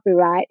important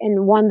copyright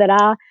and one that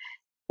I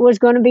was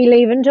going to be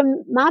leaving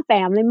to my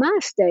family, my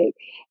estate.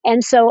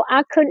 And so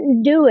I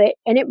couldn't do it,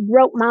 and it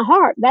broke my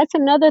heart. That's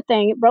another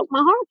thing. It broke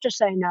my heart to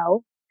say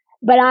no.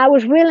 But I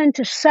was willing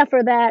to suffer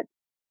that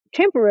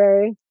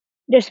temporary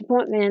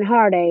disappointment and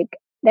heartache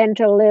than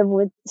to live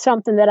with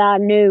something that I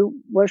knew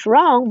was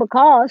wrong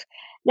because,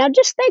 now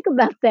just think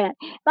about that.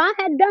 If I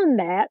had done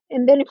that,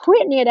 and then if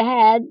Whitney had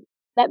had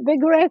that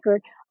big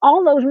record,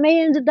 all those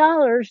millions of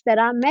dollars that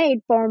I made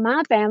for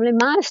my family,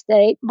 my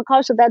estate,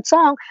 because of that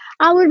song,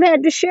 I would have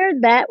had to share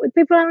that with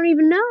people I don't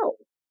even know.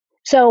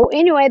 So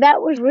anyway,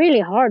 that was really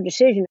a hard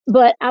decision.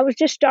 But I was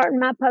just starting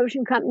my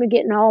publishing company,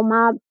 getting all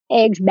my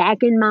eggs back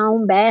in my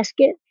own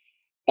basket.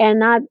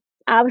 And I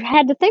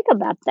had to think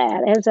about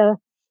that as a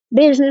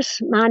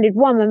business-minded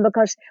woman,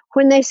 because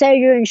when they say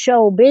you're in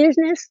show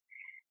business,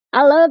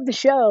 I love the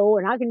show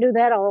and I can do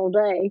that all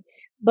day.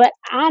 But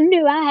I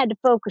knew I had to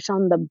focus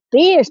on the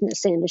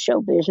business end of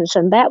show business.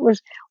 And that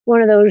was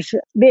one of those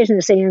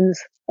business ends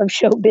of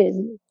show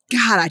business.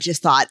 God, I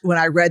just thought when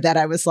I read that,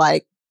 I was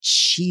like,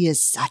 she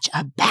is such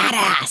a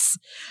badass.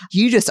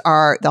 You just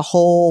are the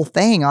whole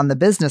thing on the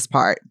business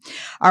part.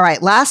 All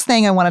right. Last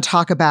thing I want to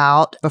talk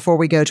about before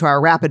we go to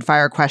our rapid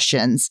fire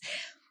questions.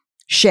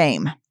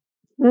 Shame.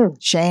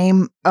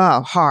 Shame,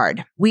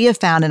 hard. We have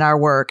found in our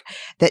work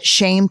that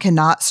shame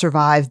cannot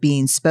survive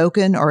being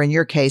spoken or, in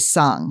your case,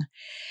 sung.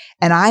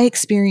 And I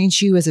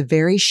experience you as a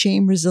very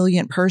shame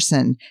resilient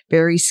person,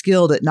 very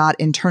skilled at not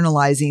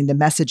internalizing the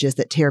messages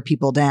that tear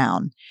people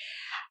down.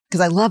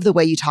 Because I love the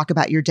way you talk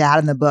about your dad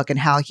in the book and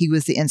how he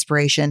was the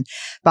inspiration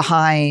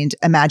behind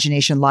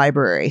Imagination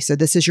Library. So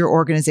this is your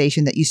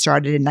organization that you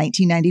started in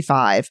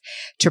 1995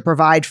 to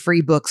provide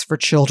free books for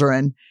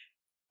children.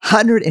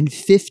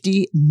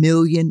 150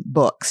 million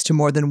books to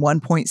more than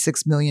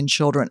 1.6 million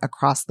children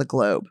across the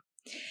globe.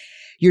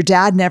 Your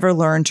dad never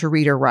learned to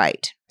read or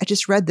write. I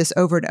just read this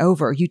over and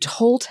over. You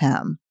told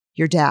him,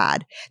 your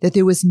dad, that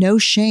there was no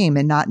shame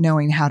in not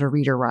knowing how to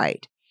read or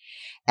write.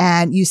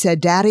 And you said,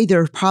 Daddy,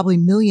 there are probably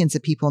millions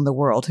of people in the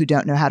world who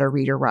don't know how to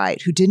read or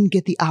write, who didn't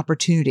get the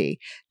opportunity.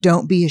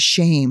 Don't be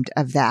ashamed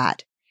of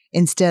that.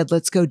 Instead,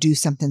 let's go do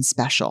something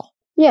special.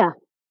 Yeah.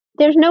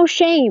 There's no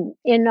shame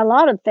in a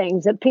lot of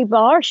things that people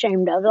are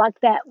ashamed of, like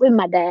that with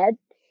my dad.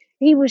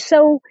 He was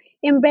so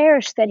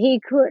embarrassed that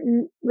he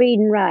couldn't read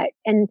and write.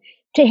 And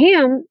to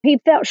him, he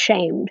felt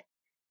shamed.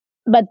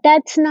 But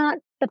that's not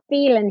the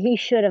feeling he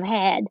should have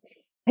had.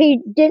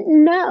 He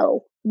didn't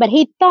know, but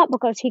he thought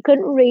because he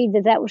couldn't read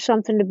that was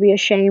something to be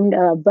ashamed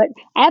of. But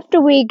after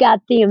we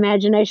got the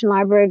Imagination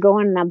Library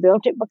going, and I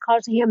built it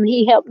because of him, and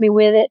he helped me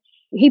with it,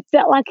 he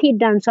felt like he'd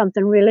done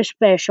something really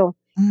special.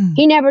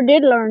 He never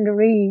did learn to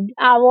read.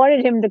 I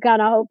wanted him to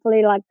kind of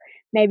hopefully like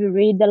maybe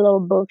read the little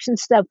books and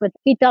stuff, but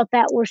he thought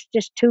that was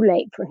just too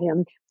late for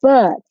him.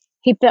 But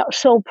he felt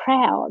so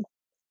proud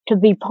to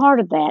be part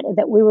of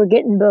that we were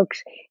getting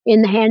books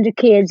in the hands of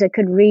kids that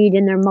could read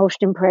in their most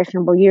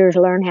impressionable years,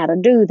 learn how to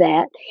do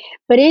that.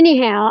 But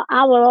anyhow,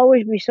 I will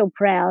always be so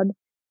proud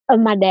of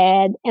my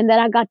dad and that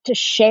I got to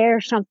share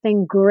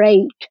something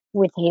great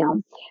with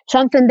him,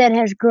 something that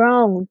has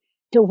grown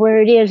to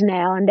where it is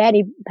now. And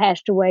Daddy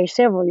passed away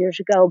several years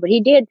ago, but he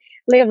did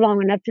live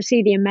long enough to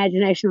see the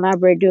Imagination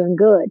Library doing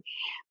good.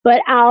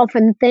 But I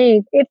often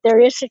think if there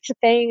is such a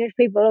thing as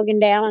people looking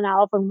down, and I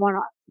often want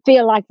to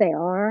feel like they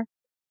are.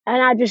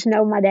 And I just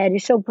know my dad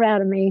is so proud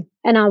of me,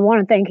 and I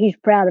want to think he's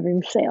proud of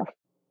himself.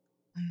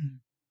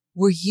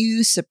 Were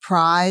you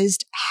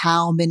surprised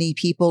how many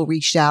people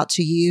reached out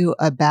to you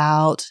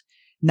about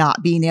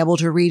not being able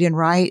to read and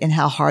write and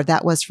how hard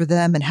that was for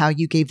them and how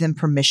you gave them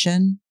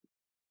permission?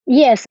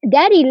 Yes,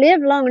 Daddy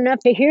lived long enough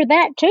to hear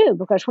that too,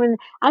 because when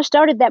I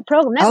started that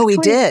program, that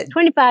was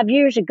 25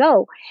 years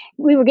ago,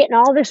 we were getting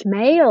all this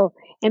mail,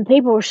 and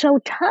people were so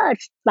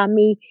touched by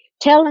me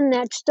telling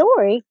that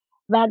story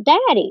about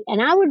Daddy.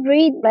 And I would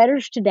read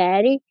letters to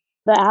Daddy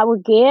that I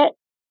would get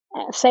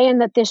saying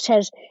that this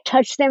has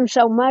touched them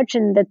so much,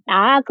 and that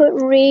I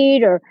couldn't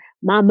read, or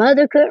my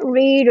mother couldn't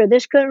read, or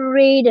this couldn't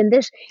read. And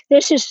this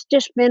has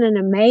just been an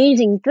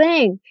amazing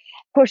thing.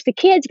 Of course, the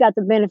kids got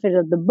the benefit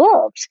of the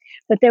books,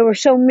 but there were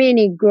so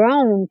many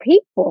grown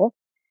people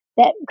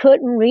that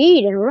couldn't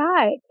read and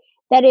write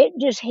that it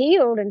just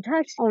healed and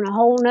touched on a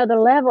whole nother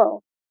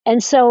level.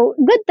 And so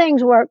good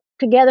things work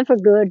together for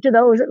good to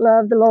those that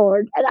love the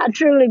Lord. And I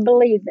truly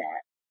believe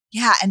that.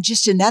 Yeah. And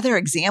just another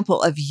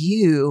example of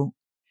you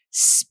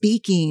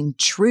speaking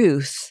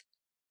truth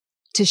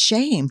to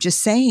shame,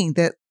 just saying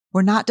that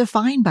we're not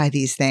defined by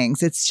these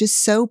things. It's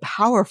just so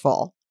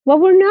powerful. Well,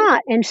 we're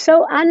not. And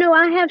so I know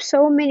I have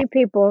so many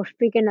people,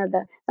 speaking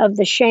of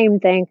the shame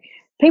thing,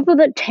 people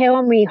that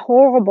tell me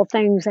horrible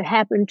things that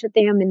happened to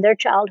them in their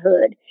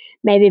childhood,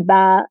 maybe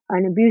by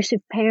an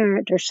abusive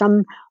parent or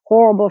some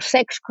horrible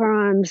sex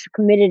crimes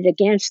committed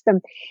against them.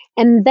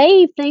 And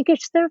they think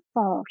it's their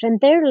fault, and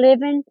they're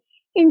living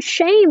in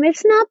shame.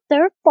 It's not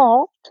their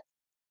fault.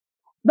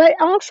 But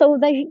also,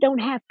 they don't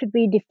have to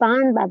be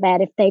defined by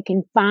that if they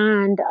can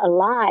find a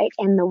light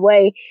and the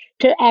way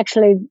to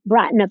actually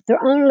brighten up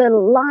their own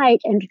little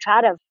light and to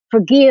try to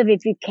forgive,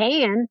 if you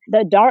can,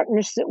 the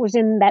darkness that was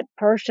in that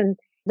person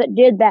that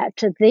did that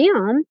to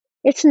them.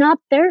 It's not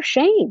their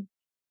shame.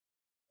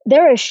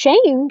 They're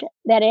ashamed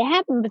that it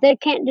happened, but they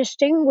can't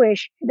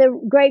distinguish.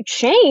 The great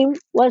shame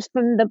was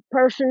from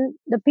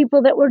the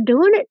people that were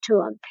doing it to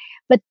them.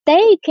 But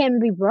they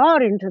can be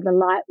brought into the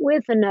light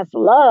with enough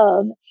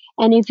love.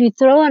 And if you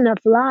throw enough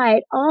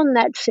light on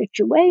that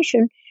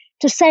situation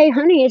to say,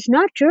 honey, it's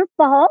not your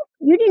fault.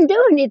 You didn't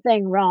do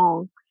anything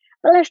wrong.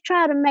 but let's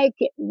try to make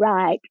it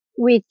right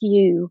with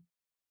you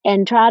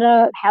and try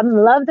to have them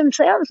love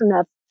themselves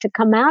enough to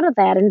come out of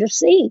that and to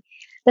see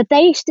that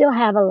they still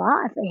have a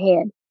life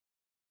ahead.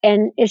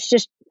 And it's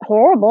just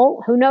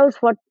horrible. Who knows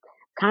what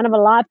kind of a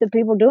life the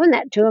people doing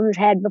that to them has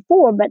had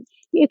before, but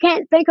you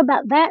can't think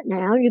about that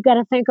now. You got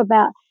to think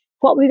about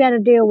what we got to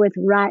deal with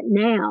right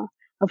now,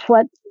 of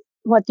what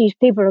these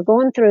people are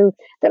going through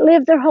that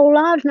live their whole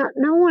lives not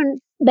knowing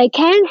they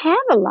can have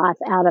a life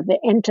out of it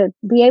and to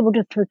be able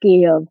to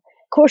forgive.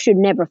 Of course, you'd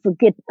never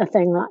forget a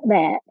thing like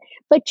that,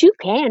 but you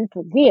can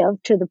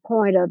forgive to the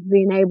point of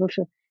being able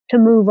to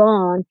move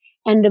on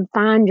and to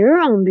find your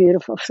own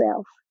beautiful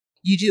self.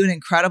 You do an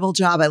incredible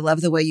job. I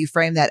love the way you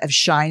frame that, of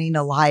shining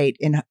a light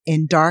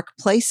in dark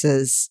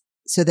places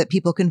so that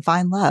people can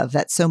find love.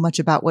 That's so much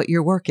about what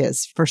your work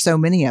is for so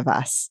many of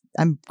us.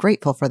 I'm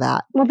grateful for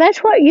that. Well, that's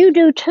what you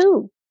do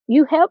too.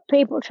 You help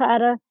people try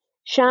to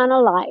shine a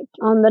light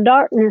on the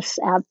darkness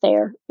out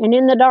there and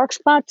in the dark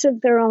spots of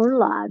their own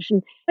lives.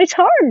 And it's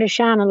hard to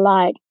shine a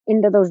light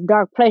into those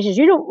dark places.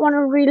 You don't want to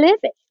relive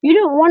it. You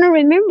don't want to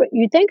remember it.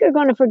 You think you're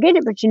going to forget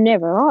it, but you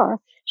never are.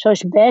 So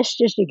it's best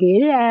just to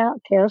get it out,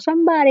 tell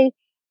somebody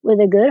with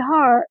a good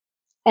heart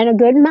and a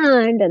good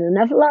mind and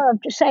enough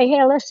love to say,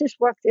 hey, let's just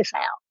work this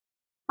out.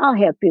 I'll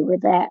help you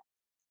with that.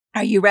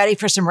 Are you ready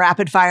for some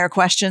rapid fire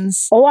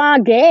questions? Oh, I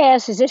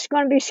guess. Is this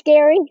going to be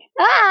scary?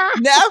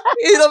 No,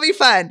 it'll be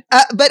fun.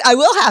 But I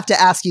will have to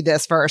ask you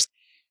this first.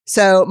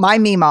 So my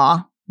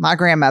Meemaw, my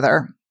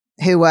grandmother,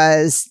 who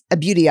was a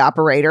beauty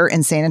operator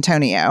in San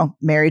Antonio,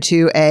 married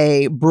to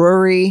a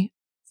brewery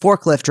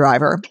forklift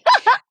driver,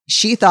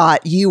 she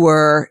thought you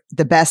were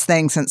the best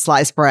thing since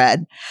sliced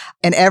bread.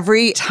 And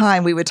every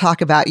time we would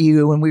talk about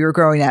you when we were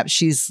growing up,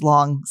 she's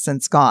long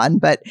since gone,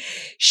 but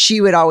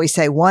she would always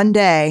say, one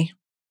day,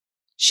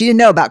 she didn't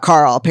know about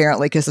Carl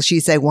apparently, because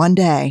she'd say, one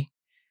day,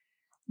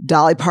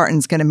 Dolly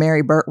Parton's going to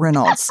marry Burt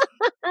Reynolds.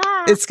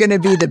 It's going to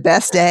be the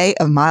best day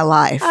of my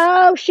life.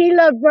 Oh, she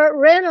loved Burt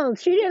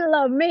Reynolds. She didn't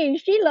love me.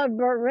 She loved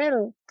Burt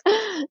Reynolds.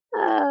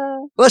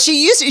 Well,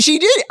 she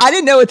did. I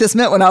didn't know what this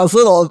meant when I was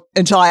little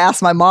until I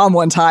asked my mom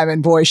one time,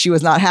 and boy, she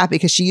was not happy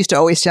because she used to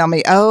always tell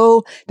me,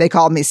 oh, they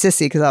called me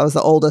Sissy because I was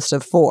the oldest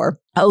of four.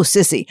 Oh,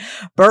 Sissy,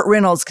 Burt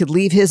Reynolds could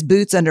leave his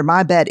boots under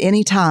my bed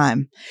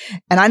anytime.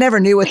 And I never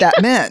knew what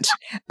that meant.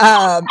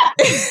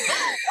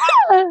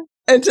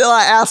 Until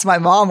I asked my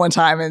mom one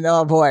time, and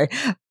oh boy.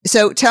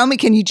 So tell me,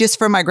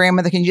 for my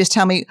grandmother, can you just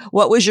tell me,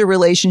 what was your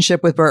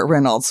relationship with Burt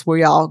Reynolds? Were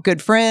y'all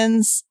good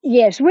friends?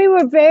 Yes, we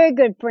were very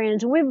good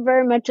friends. We were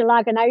very much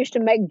alike. And I used to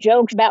make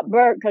jokes about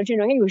Burt because,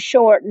 he was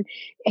short and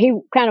he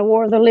kind of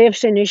wore the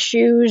lifts in his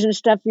shoes and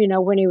stuff,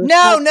 when he was.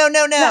 No.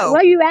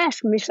 Well, you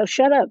asked me, so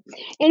shut up.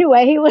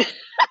 Anyway, he was.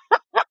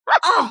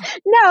 Oh.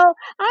 No,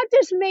 I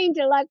just mean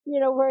to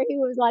where he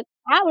was like,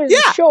 I was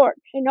short.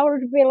 In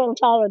order to be a little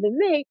taller than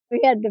me, we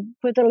had to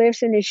put the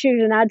lifts in his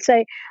shoes. And I'd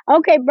say,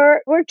 okay,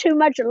 Bert, we're too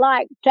much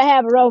alike to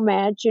have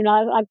romance.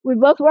 Like we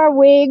both wear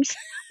wigs,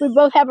 we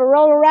both have a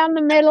roll around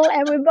the middle,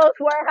 and we both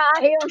wear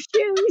high heel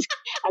shoes.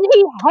 And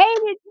he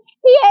hated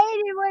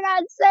when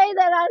I'd say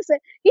that. I said,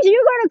 he said,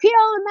 you're going to kill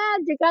the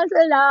magic. I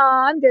said, no,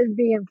 I'm just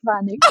being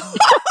funny.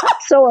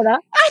 Sort of.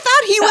 I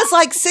thought he was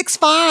like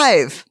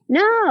 6'5".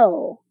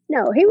 No,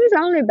 he was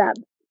only about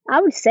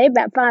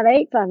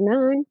 5'8",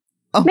 5'9",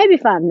 maybe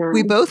 5'9".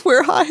 We both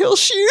wear high heel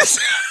shoes.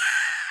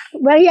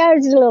 Well, he had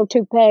his little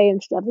toupee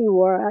and stuff he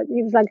wore.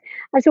 He was like,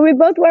 I said, we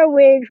both wear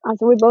wigs. I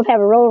said, we both have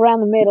a roll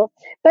around the middle.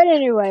 But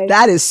anyway.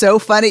 That is so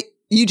funny.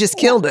 You just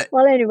killed it.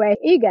 Well, anyway,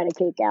 he got a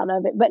kick out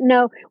of it. But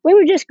no, we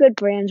were just good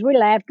friends. We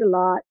laughed a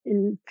lot,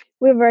 and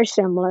we were very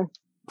similar.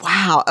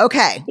 Wow.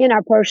 Okay. In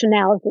our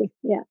personality.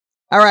 Yeah.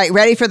 All right.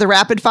 Ready for the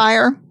rapid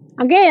fire?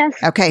 I guess.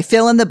 Okay.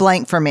 Fill in the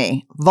blank for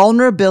me.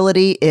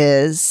 Vulnerability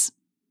is?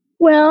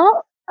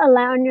 Well,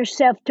 allowing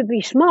yourself to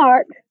be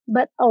smart,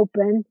 but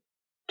open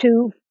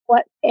to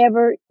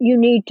whatever you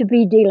need to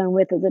be dealing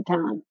with at the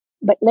time.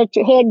 But let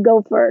your head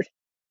go first.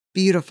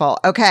 Beautiful.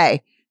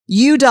 Okay.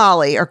 You,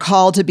 Dolly, are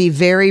called to be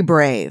very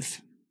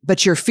brave,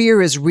 but your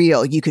fear is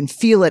real. You can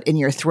feel it in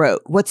your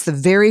throat. What's the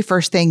very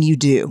first thing you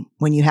do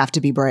when you have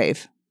to be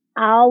brave?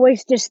 I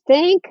always just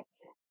think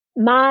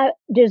my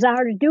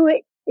desire to do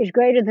it is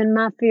greater than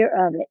my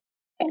fear of it.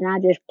 And I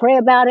just pray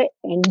about it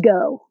and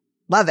go.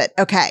 Love it.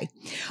 Okay.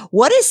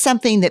 What is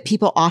something that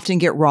people often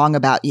get wrong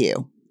about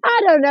you?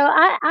 I don't know.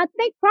 I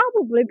think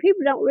probably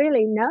people don't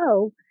really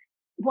know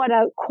what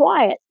a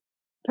quiet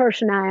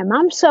person I am.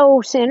 I'm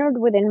so centered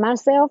within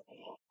myself.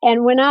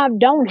 And when I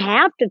don't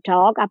have to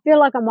talk, I feel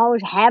like I'm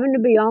always having to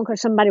be on because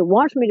somebody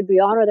wants me to be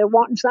on or they're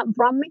wanting something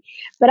from me.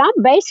 But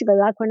I'm basically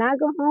like when I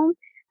go home,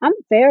 I'm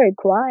very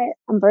quiet.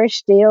 I'm very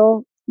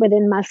still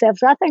within myself.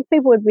 So I think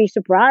people would be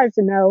surprised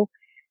to know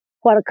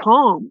what a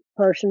calm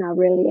person I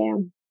really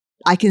am.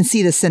 I can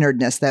see the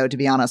centeredness, though, to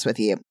be honest with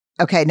you.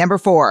 Okay, number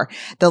 4,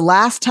 the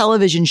last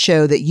television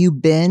show that you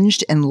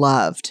binged and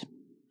loved.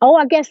 Oh,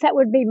 I guess that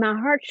would be My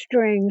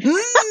Heartstrings.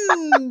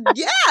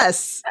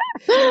 Yes.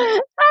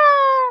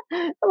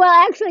 Well,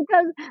 actually,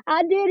 because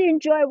I did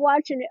enjoy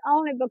watching it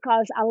only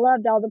because I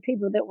loved all the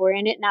people that were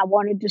in it, and I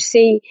wanted to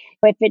see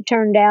if it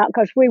turned out.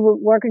 Because we were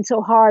working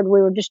so hard,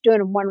 we were just doing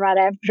them one right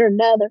after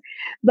another.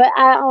 But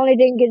I only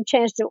didn't get a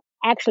chance to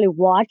actually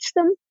watch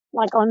them,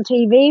 like on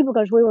TV,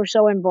 because we were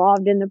so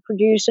involved in the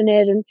producing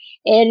it and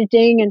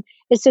editing. And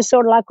it's just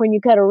sort of like when you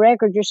cut a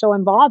record, you're so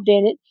involved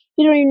in it,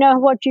 you don't even know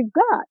what you've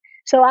got.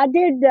 So I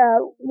did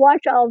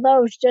watch all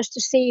those just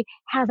to see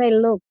how they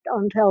looked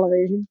on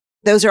television.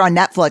 Those are on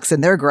Netflix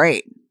and they're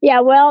great. Yeah,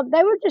 well,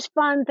 they were just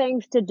fun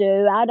things to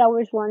do. I'd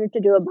always wanted to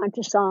do a bunch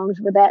of songs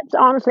with that.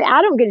 Honestly,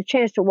 I don't get a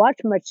chance to watch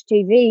much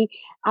TV.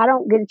 I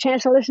don't get a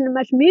chance to listen to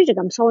much music.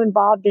 I'm so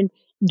involved in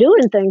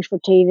doing things for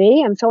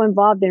TV. I'm so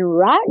involved in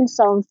writing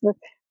songs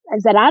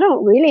that I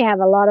don't really have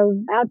a lot of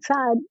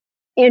outside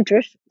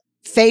interest.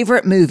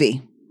 Favorite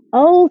movie?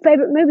 Oh,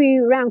 favorite movie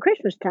around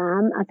Christmas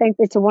time. I think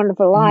It's a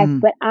Wonderful Life,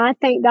 but I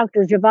think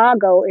Dr.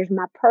 Zhivago is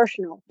my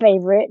personal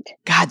favorite.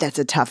 God, that's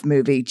a tough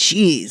movie.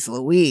 Jeez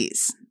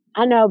Louise.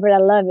 I know, but I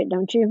love it,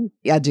 don't you?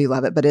 Yeah, I do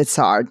love it, but it's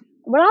hard.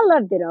 Well, I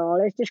loved it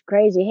all. It's just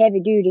crazy,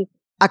 heavy duty.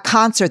 A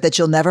concert that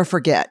you'll never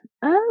forget?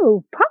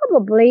 Oh,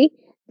 probably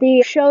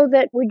the show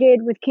that we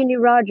did with Kenny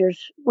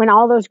Rogers when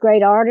all those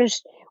great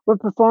artists were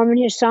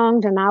performing his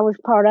songs, and I was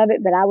part of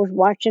it, but I was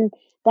watching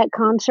that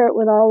concert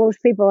with all those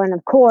people. And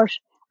of course,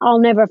 I'll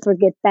never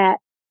forget that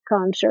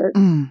concert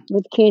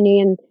with Kenny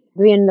and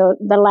being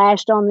the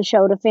last on the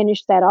show to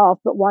finish that off,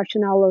 but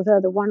watching all those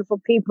other wonderful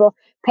people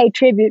pay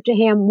tribute to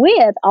him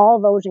with all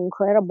those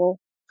incredible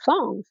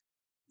songs.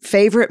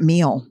 Favorite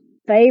meal?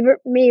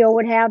 Favorite meal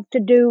would have to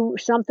do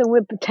something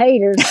with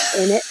potatoes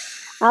in it.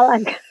 I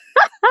like,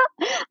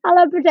 I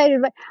love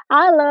potatoes, but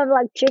I love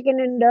like chicken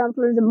and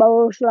dumplings, a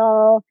bowl of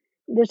slaw,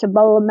 just a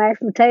bowl of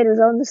mashed potatoes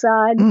on the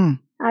side.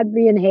 I'd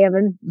be in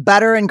heaven.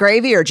 Butter and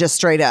gravy or just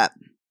straight up?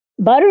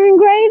 Butter and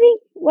gravy?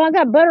 Well, I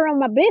got butter on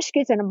my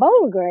biscuits and a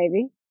bowl of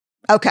gravy.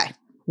 Okay.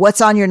 What's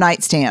on your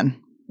nightstand?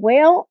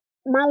 Well,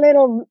 my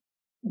little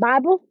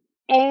Bible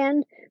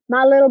and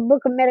my little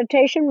book of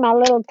meditation, my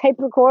little tape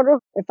recorder,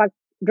 if I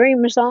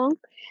dream a song,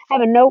 have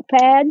a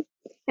notepad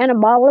and a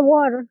bottle of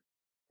water.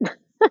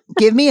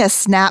 Give me a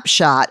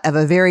snapshot of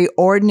a very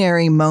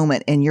ordinary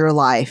moment in your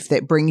life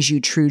that brings you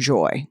true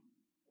joy.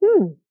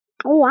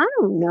 Oh, I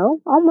don't know.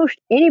 Almost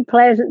any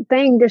pleasant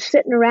thing, just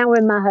sitting around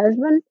with my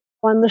husband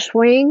on the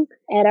swing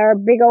at our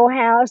big old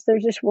house.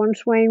 There's just one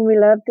swing we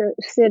love to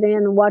sit in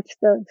and watch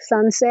the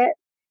sunset.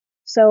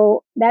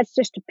 So that's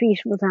just a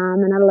peaceful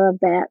time, and I love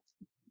that.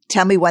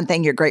 Tell me one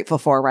thing you're grateful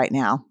for right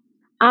now.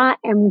 I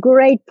am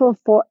grateful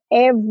for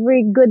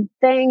every good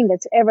thing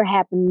that's ever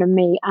happened to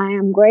me. I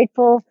am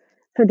grateful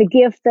for the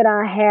gift that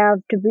I have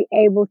to be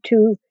able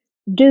to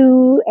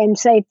do and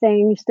say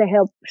things to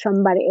help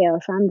somebody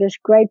else. I'm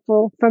just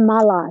grateful for my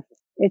life.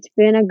 It's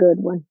been a good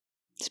one.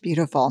 It's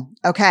beautiful.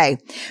 Okay.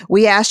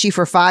 We asked you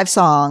for 5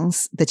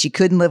 songs that you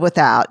couldn't live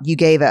without. You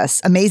gave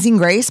us Amazing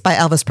Grace by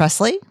Elvis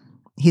Presley.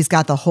 He's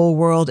Got the Whole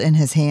World in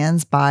His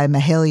Hands by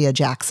Mahalia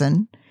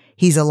Jackson.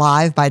 He's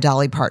Alive by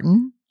Dolly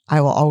Parton.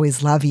 I Will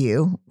Always Love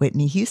You,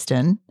 Whitney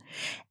Houston.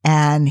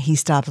 And He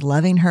Stopped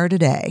Loving Her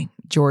Today,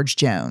 George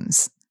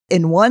Jones.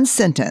 In one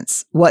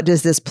sentence, what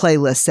does this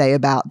playlist say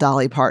about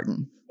Dolly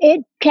Parton?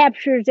 It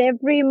captures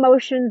every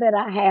emotion that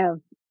I have.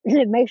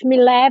 It makes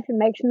me laugh. It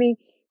makes me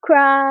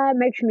cry,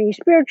 makes me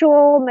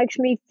spiritual, makes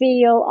me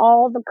feel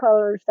all the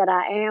colors that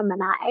I am.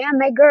 And I am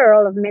a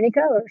girl of many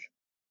colors.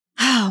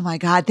 Oh my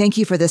God. Thank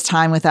you for this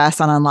time with us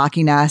on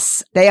Unlocking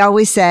Us. They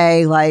always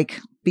say, like,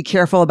 be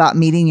careful about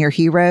meeting your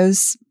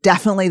heroes.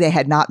 Definitely they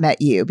had not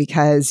met you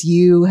because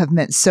you have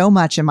meant so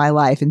much in my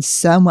life and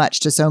so much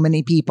to so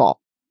many people.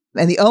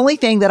 And the only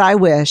thing that I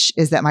wish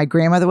is that my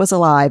grandmother was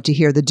alive to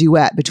hear the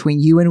duet between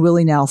you and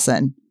Willie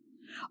Nelson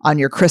on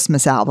your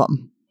Christmas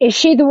album. Is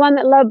she the one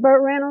that loved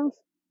Burt Reynolds?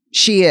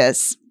 She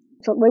is.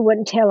 So we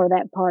wouldn't tell her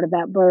that part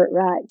about Burt,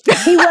 right?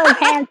 He was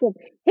handsome.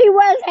 He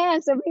was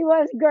handsome. He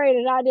was great,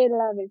 and I did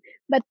love him.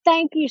 But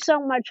thank you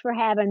so much for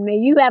having me.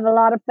 You have a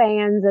lot of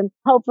fans, and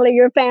hopefully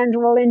your fans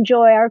will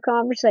enjoy our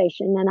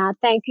conversation. And I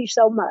thank you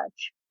so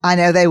much. I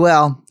know they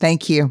will.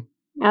 Thank you.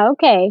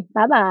 Okay.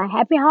 Bye-bye.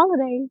 Happy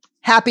holidays.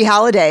 Happy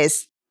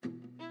holidays.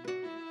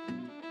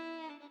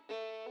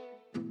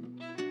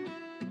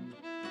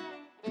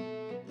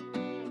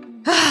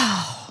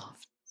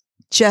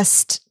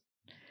 Just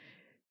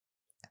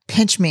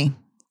pinch me,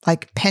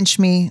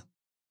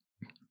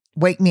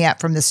 wake me up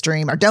from this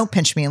dream, or don't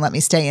pinch me and let me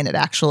stay in it.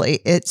 Actually,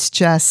 it's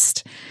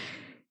just,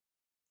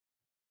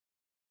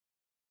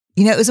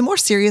 it was a more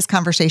serious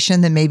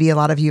conversation than maybe a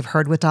lot of you have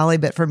heard with Dolly.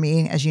 But for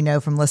me, as you know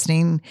from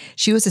listening,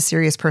 she was a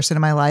serious person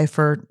in my life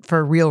for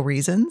real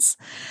reasons.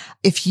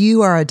 If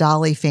you are a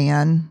Dolly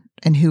fan,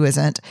 and who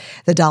isn't,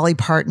 the Dolly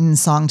Parton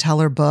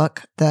Songteller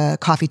book, the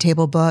coffee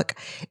table book,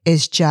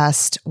 is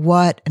just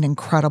what an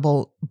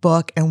incredible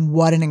book and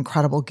what an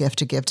incredible gift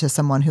to give to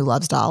someone who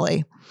loves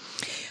Dolly.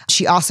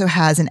 She also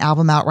has an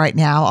album out right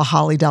now, A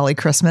Holly Dolly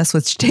Christmas,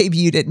 which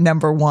debuted at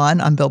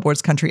 #1 on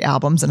Billboard's country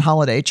albums and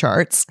holiday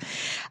charts.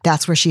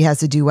 That's where she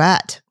has a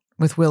duet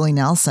with Willie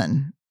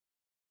Nelson.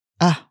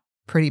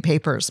 pretty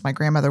papers. My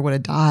grandmother would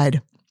have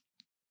died.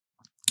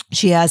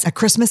 She has a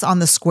Christmas on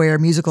the Square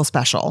musical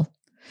special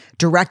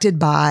directed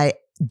by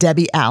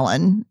Debbie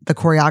Allen, the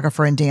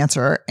choreographer and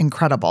dancer,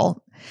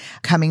 incredible,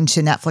 coming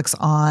to Netflix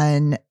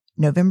on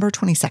November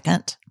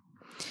 22nd.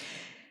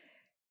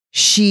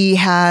 She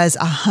has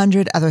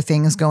 100 other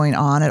things going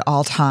on at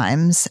all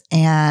times,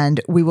 and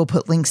we will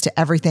put links to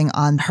everything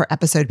on her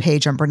episode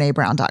page on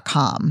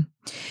BreneBrown.com.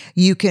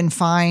 You can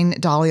find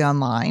Dolly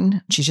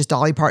online. She's just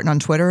Dolly Parton on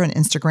Twitter and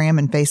Instagram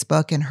and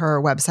Facebook, and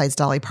her website's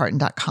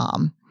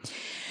dollyparton.com.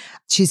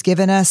 She's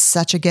given us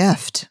such a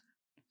gift.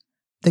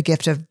 The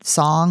gift of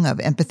song, of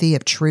empathy,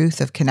 of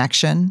truth, of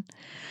connection.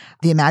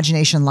 The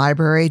Imagination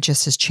Library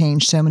just has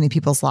changed so many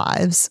people's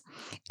lives.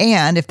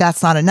 And if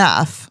that's not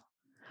enough,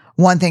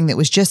 one thing that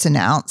was just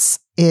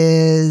announced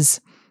is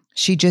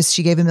she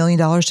gave $1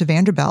 million to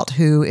Vanderbilt,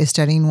 who is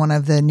studying one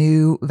of the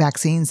new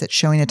vaccines that's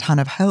showing a ton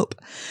of hope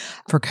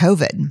for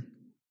COVID.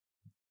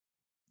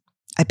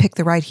 I picked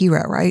the right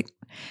hero, right?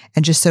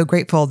 And just so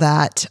grateful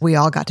that we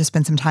all got to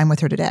spend some time with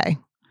her today.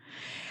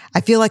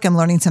 I feel like I'm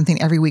learning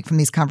something every week from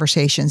these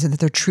conversations and that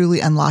they're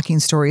truly unlocking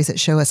stories that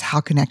show us how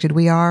connected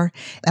we are.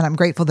 And I'm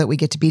grateful that we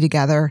get to be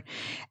together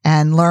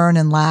and learn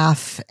and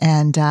laugh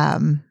and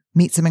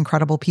meet some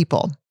incredible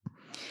people.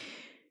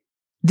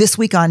 This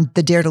week on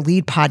the Dare to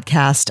Lead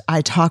podcast,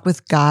 I talk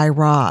with Guy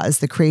Raz,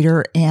 the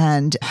creator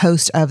and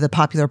host of the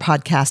popular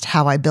podcast,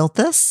 How I Built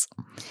This.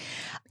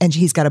 And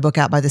he's got a book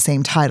out by the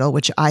same title,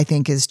 which I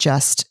think is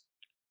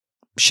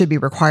should be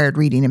required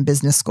reading in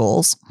business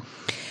schools.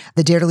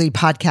 The Dare to Lead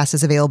podcast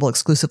is available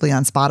exclusively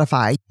on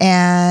Spotify.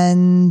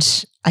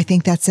 And I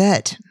think that's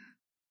it.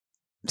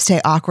 Stay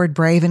awkward,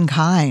 brave, and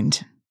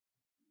kind.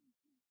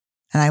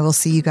 And I will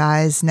see you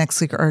guys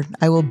next week, or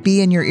I will be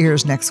in your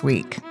ears next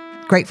week.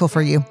 Grateful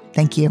for you.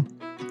 Thank you.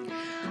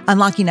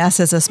 Unlocking Us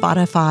is a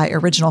Spotify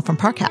original from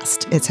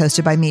Parcast. It's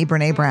hosted by me,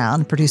 Brene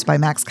Brown, produced by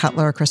Max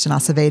Cutler, Kristen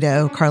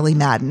Acevedo, Carly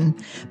Madden,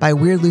 by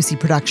Weird Lucy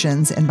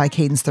Productions, and by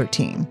Cadence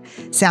 13.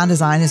 Sound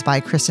design is by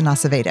Kristen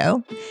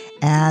Acevedo,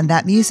 and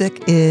that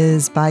music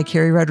is by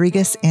Carrie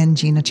Rodriguez and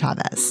Gina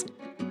Chavez.